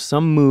head of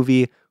some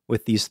movie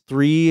with these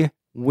 3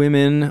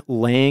 women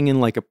laying in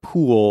like a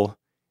pool,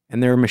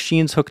 and there are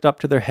machines hooked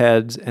up to their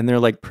heads, and they're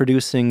like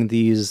producing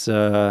these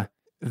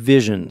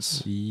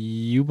visions.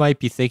 You might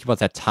be thinking about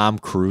that Tom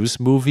Cruise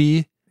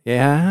movie.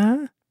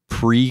 Yeah?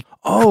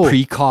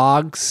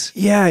 Precogs.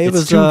 Yeah,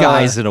 it's 2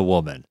 guys and a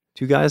woman.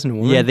 2 guys and a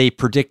woman? Yeah, they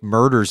predict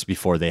murders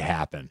before they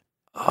happen.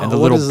 Oh, and the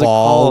little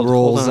ball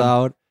rolls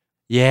out.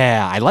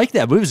 Yeah, I like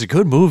that movie. It was a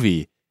good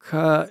movie.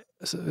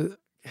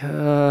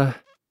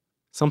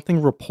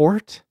 Something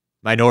Report?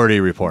 Minority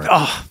Report.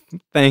 Oh,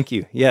 thank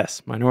you.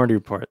 Yes, Minority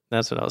Report.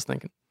 That's what I was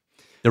thinking.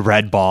 The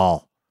red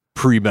ball.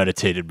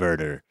 Premeditated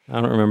murder.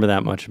 I don't remember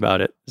that much about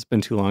it. It's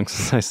been too long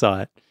since I saw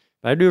it.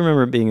 But I do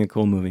remember it being a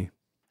cool movie.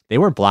 They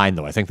weren't blind,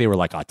 though. I think they were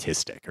like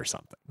autistic or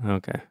something.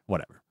 Okay.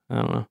 Whatever. I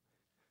don't know.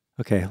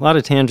 Okay, a lot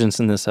of tangents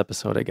in this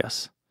episode, I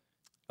guess.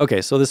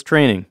 Okay, so this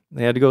training.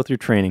 They had to go through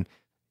training.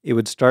 It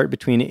would start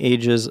between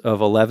ages of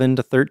 11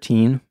 to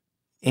 13.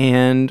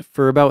 And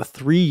for about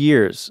 3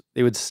 years,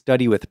 they would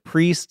study with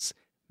priests,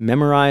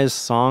 memorize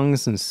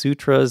songs and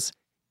sutras.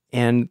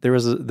 And there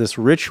was this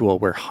ritual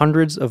where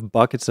hundreds of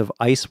buckets of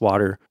ice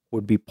water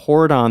would be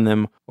poured on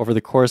them over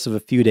the course of a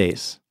few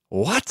days.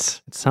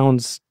 What? It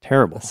sounds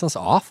terrible. That sounds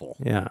awful.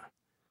 Yeah.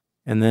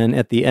 And then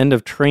at the end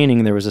of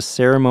training, there was a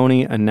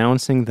ceremony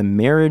announcing the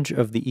marriage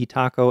of the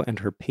Itaco and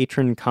her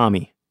patron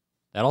Kami.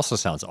 That also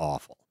sounds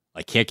awful.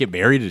 Like, can't get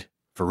married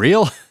for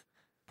real?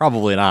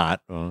 Probably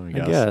not. Well, I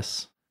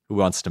guess. Who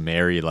wants to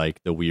marry,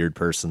 like, the weird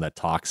person that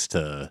talks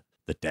to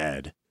the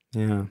dead?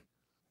 Yeah.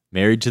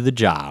 Married to the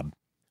job.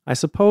 I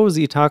suppose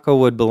Itaco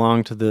would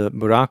belong to the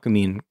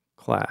Burakumin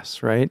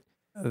class, right?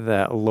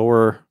 That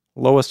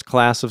lowest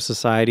class of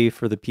society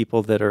for the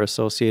people that are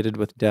associated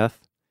with death.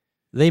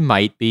 They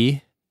might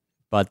be,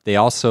 but they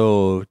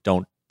also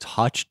don't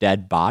touch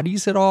dead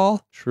bodies at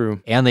all.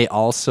 True. And they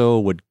also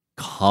would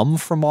come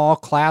from all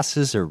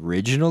classes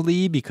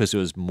originally because it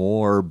was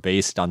more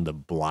based on the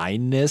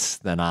blindness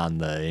than on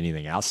the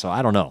anything else. So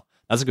I don't know.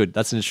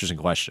 That's an interesting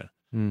question.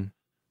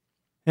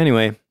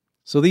 Anyway,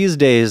 so these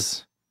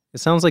days, it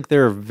sounds like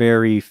there are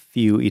very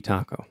few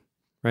Itaco,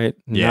 right?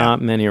 Yeah.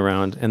 Not many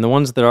around. And the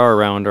ones that are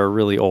around are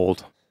really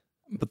old.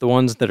 But the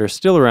ones that are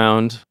still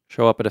around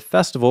show up at a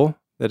festival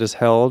that is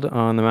held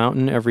on the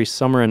mountain every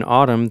summer and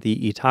autumn,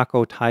 the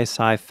Itaco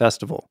Taisai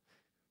Festival.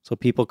 So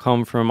people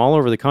come from all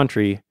over the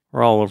country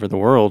or all over the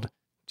world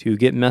to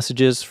get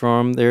messages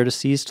from their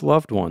deceased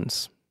loved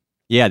ones.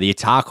 Yeah, the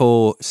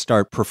Itako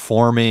start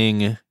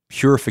performing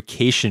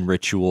purification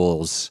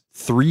rituals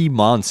 3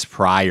 months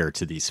prior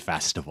to these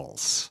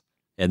festivals.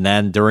 And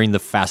then during the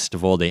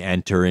festival, they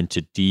enter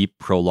into deep,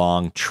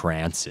 prolonged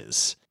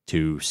trances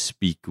to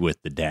speak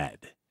with the dead.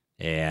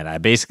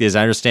 And basically, as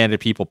I understand it,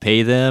 people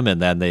pay them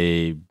and then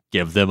they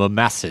give them a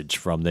message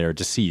from their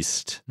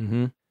deceased.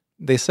 Mm-hmm.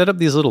 They set up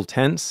these little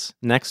tents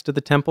next to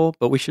the temple,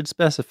 but we should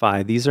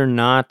specify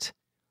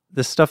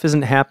this stuff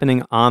isn't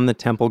happening on the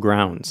temple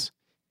grounds.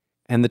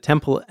 And the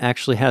temple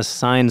actually has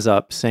signs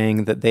up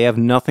saying that they have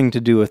nothing to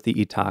do with the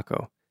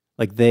Itako.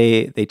 Like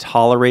they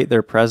tolerate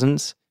their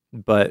presence,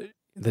 but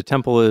the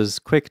temple is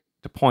quick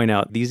to point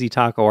out these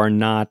Itako are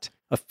not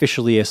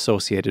officially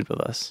associated with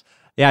us.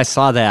 Yeah, I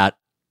saw that,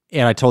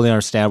 and I totally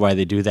understand why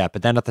they do that.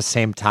 But then at the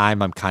same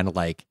time, I'm kind of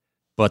like,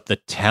 but the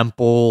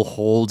temple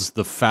holds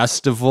the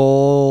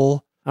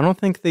festival. I don't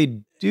think they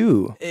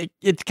do.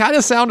 It kind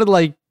of sounded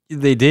like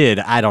they did.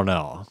 I don't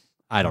know.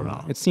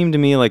 It seemed to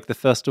me like the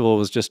festival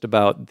was just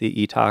about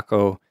the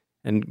Itako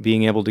and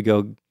being able to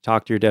go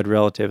talk to your dead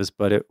relatives,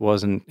 but it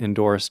wasn't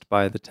endorsed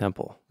by the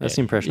temple. That's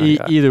the impression I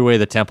got. Either way,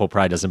 the temple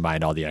probably doesn't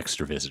mind all the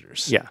extra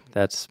visitors. Yeah,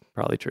 that's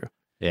probably true.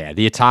 Yeah,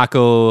 the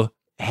Itako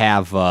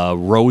have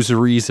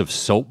rosaries of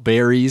soap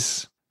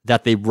berries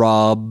that they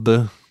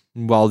rub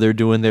while they're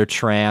doing their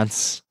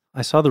trance.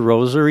 I saw the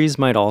rosaries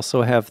might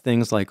also have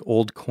things like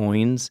old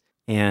coins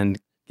and,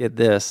 get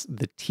this,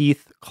 the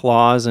teeth,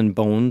 claws, and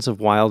bones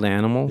of wild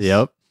animals.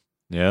 Yep.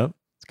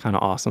 It's kind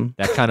of awesome.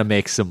 That kind of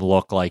makes them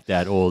look like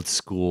that old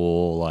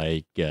school,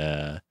 like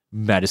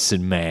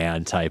medicine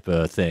man type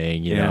of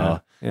thing, you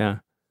know? Yeah.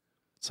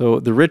 So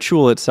the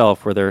ritual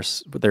itself, where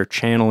they're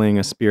channeling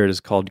a spirit,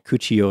 is called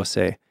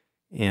kuchiyose.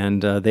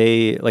 And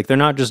they're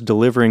not just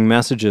delivering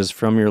messages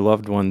from your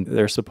loved one.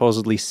 They're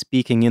supposedly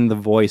speaking in the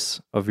voice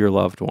of your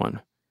loved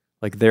one.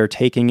 Like they're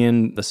taking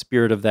in the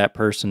spirit of that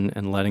person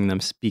and letting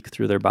them speak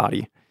through their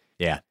body.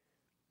 Yeah.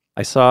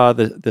 I saw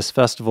this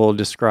festival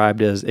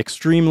described as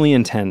extremely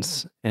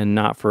intense and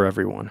not for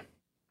everyone.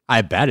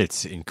 I bet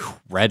it's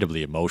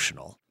incredibly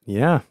emotional.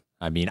 Yeah.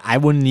 I mean, I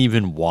wouldn't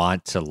even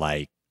want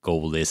to go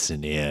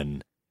listen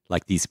in.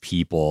 Like these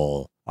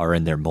people are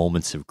in their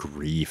moments of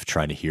grief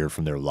trying to hear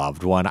from their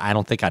loved one. I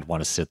don't think I'd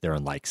want to sit there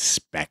and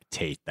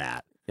spectate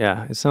that.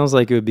 Yeah. It sounds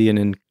like it would be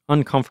an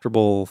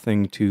uncomfortable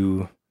thing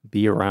to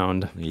be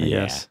around, I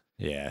guess.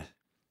 Yeah.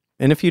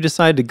 And if you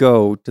decide to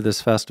go to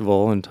this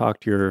festival and talk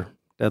to your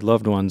dead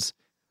loved ones,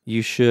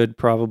 you should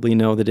probably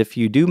know that if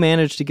you do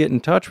manage to get in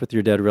touch with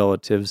your dead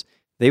relatives,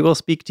 they will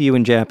speak to you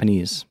in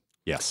Japanese.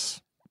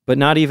 Yes. But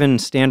not even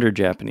standard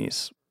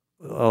Japanese.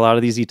 A lot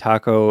of these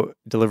Itako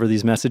deliver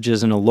these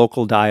messages in a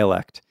local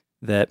dialect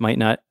that might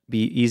not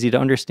be easy to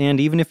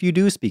understand even if you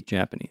do speak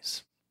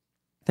Japanese.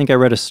 I think I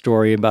read a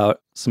story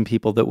about some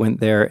people that went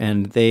there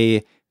and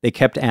they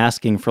kept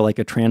asking for a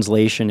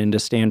translation into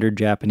standard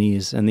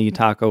Japanese, and the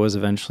Itako was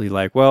eventually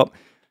like, well,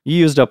 you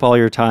used up all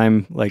your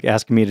time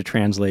asking me to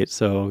translate,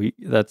 so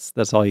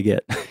that's all you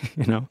get,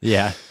 you know?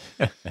 Yeah.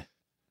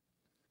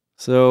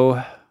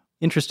 So,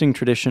 interesting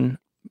tradition,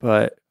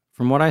 but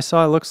from what I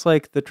saw, it looks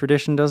like the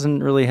tradition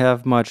doesn't really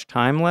have much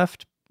time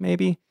left,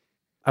 maybe.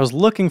 I was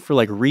looking for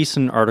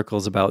recent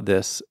articles about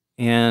this,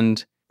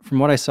 and from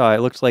what I saw,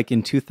 it looked like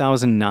in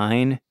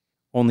 2009,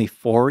 only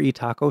 4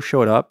 Itako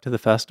showed up to the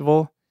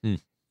festival.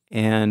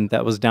 And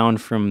that was down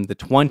from the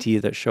 20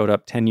 that showed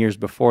up 10 years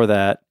before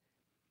that.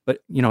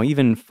 But,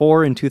 even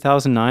 4 in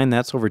 2009,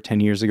 that's over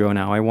 10 years ago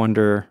now. I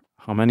wonder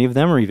how many of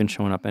them are even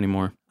showing up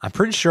anymore. I'm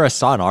pretty sure I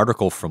saw an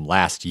article from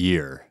last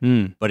year,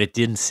 but it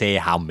didn't say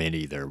how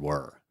many there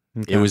were.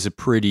 Okay. It was a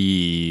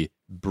pretty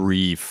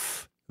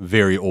brief,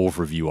 very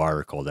overview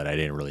article that I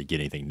didn't really get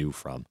anything new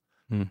from.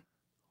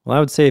 Well, I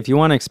would say if you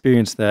want to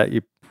experience that,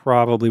 you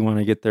probably want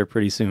to get there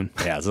pretty soon.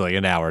 Yeah, it's like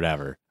an hour and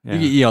ever.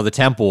 Yeah. The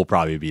temple will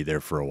probably be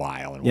there for a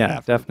while. And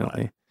whatever,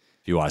 definitely.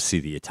 If you want to see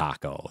the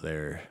Itako,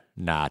 they're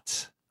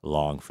not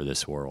long for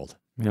this world.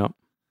 Yep.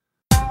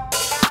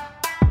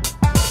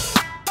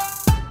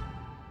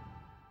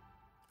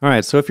 All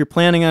right, so if you're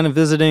planning on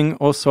visiting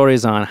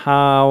Osorizan,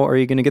 how are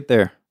you going to get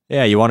there?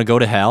 Yeah, you want to go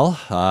to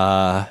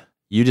hell?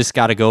 You just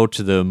got to go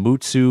to the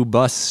Mutsu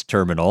bus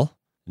terminal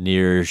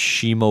near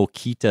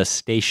Shimokita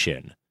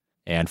Station.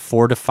 And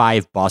 4 to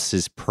 5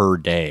 buses per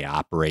day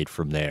operate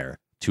from there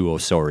to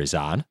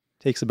Osorizan.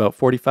 Takes about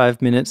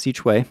 45 minutes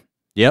each way.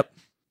 Yep.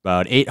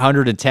 About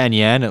 810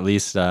 yen, at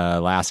least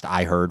last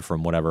I heard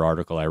from whatever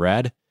article I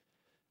read.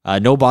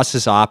 No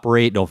buses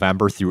operate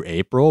November through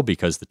April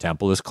because the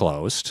temple is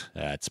closed.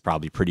 It's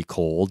probably pretty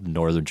cold in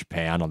northern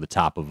Japan on the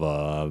top of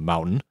a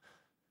mountain.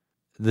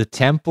 The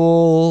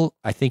temple,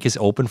 I think, is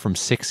open from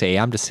 6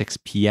 a.m. to 6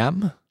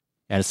 p.m.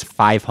 And it's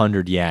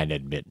 500 yen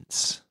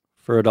admittance.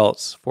 For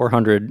adults,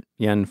 400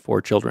 yen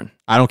for children.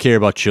 I don't care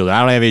about children.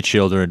 I don't have any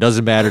children. It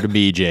doesn't matter to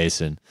me,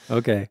 Jason.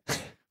 Okay.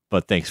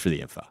 But thanks for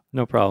the info.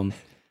 No problem.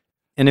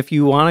 And if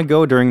you want to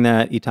go during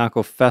that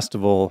Itako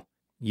festival,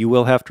 you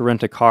will have to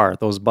rent a car.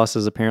 Those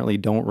buses apparently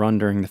don't run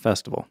during the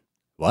festival.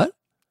 What?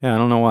 Yeah, I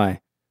don't know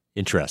why.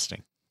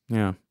 Interesting.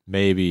 Yeah.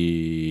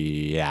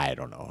 Maybe, yeah, I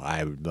don't know.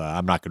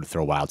 I'm not going to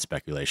throw wild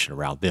speculation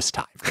around this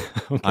time.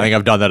 Okay. I think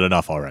I've done that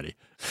enough already.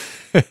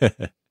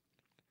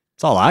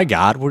 That's all I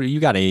got. What you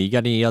got? You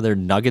got any other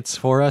nuggets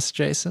for us,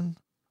 Jason?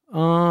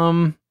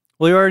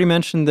 Well, you already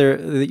mentioned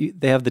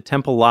they have the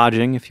temple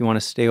lodging if you want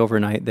to stay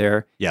overnight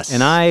there. Yes.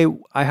 And I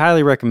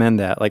highly recommend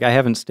that. Like, I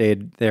haven't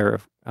stayed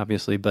there,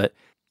 obviously, but,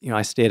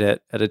 I stayed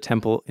at a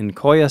temple in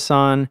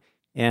Koyasan,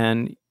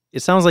 and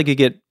it sounds like you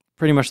get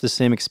pretty much the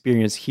same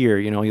experience here.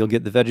 You'll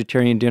get the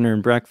vegetarian dinner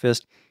and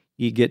breakfast.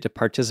 You get to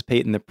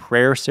participate in the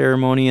prayer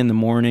ceremony in the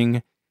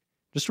morning.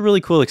 Just a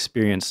really cool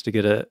experience to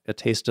get a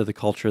taste of the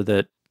culture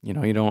that,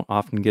 you don't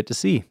often get to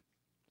see.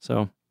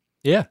 So,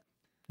 yeah,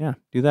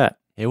 do that.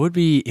 It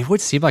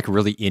would seem like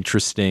really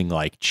interesting,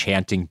 like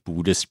chanting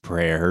Buddhist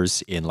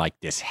prayers in like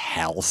this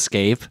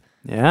hellscape.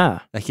 Yeah.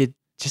 Like it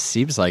just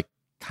seems like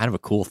kind of a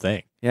cool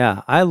thing.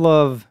 Yeah.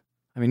 I've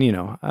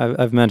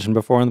mentioned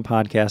before on the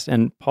podcast,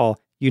 and Paul,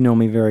 you know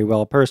me very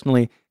well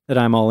personally, that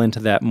I'm all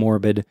into that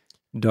morbid,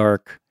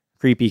 dark,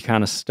 creepy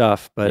kind of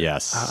stuff. But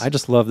yes. I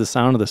just love the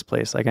sound of this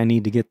place. Like, I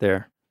need to get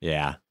there.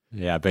 Yeah.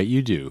 Yeah, I bet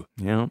you do.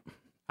 Yeah.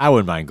 I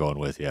wouldn't mind going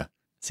with you.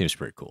 Seems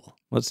pretty cool.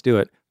 Let's do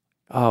it.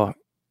 Oh,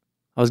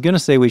 I was going to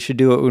say we should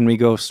do it when we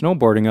go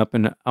snowboarding up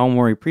in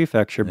Aomori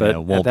Prefecture, but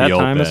at that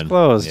time it's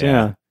closed.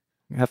 Yeah.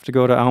 You have to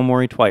go to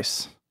Aomori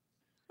twice.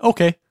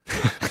 Okay.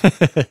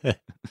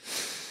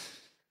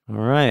 All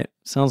right.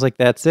 Sounds like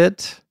that's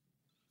it.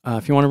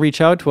 If you want to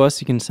reach out to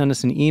us, you can send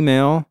us an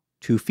email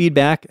to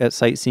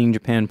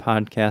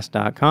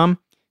feedback@sightseeingjapanpodcast.com.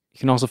 You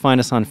can also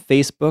find us on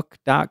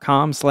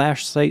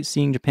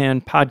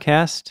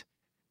facebook.com/sightseeingjapanpodcast.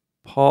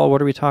 Paul,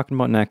 what are we talking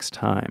about next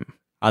time?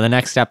 On the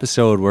next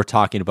episode, we're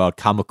talking about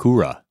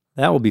Kamakura.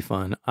 That will be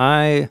fun.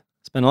 I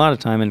spent a lot of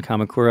time in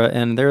Kamakura,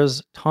 and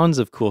there's tons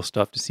of cool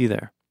stuff to see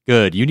there.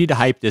 Good. You need to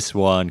hype this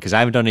one because I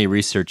haven't done any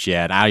research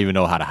yet. I don't even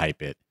know how to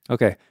hype it.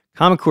 Okay.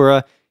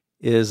 Kamakura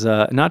is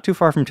not too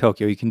far from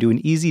Tokyo. You can do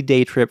an easy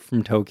day trip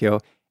from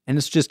Tokyo, and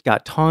it's just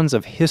got tons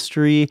of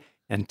history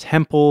and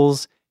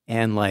temples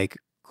and like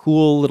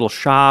cool little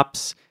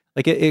shops.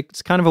 Like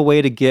it's kind of a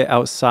way to get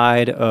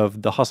outside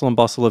of the hustle and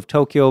bustle of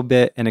Tokyo a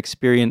bit and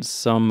experience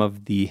some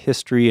of the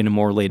history in a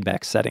more laid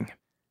back setting.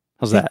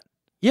 How's that?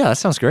 Yeah, that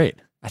sounds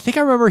great. I think I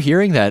remember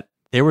hearing that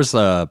there was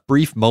a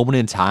brief moment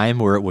in time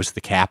where it was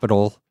the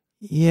capital.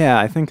 Yeah,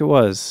 I think it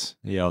was.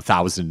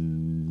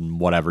 1,000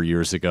 whatever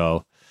years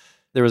ago.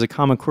 There was a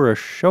Kamakura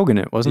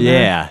shogunate, wasn't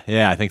there?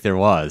 Yeah, I think there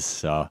was.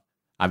 So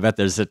I bet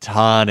there's a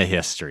ton of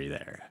history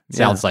there.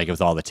 Sounds like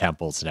with all the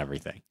temples and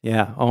everything.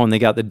 Yeah. Oh, and they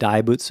got the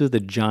Daibutsu, the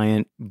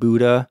giant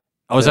Buddha.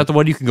 Oh, is that the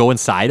one you can go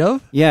inside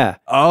of? Yeah.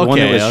 Okay, the one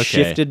that was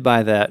shifted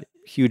by that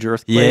huge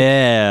earthquake.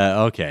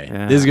 Yeah, okay.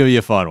 Yeah. This is going to be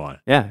a fun one.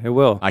 Yeah, it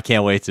will. I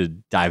can't wait to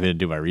dive in and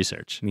do my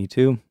research. Me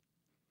too.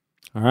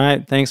 All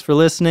right. Thanks for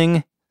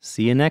listening.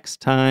 See you next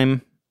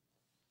time.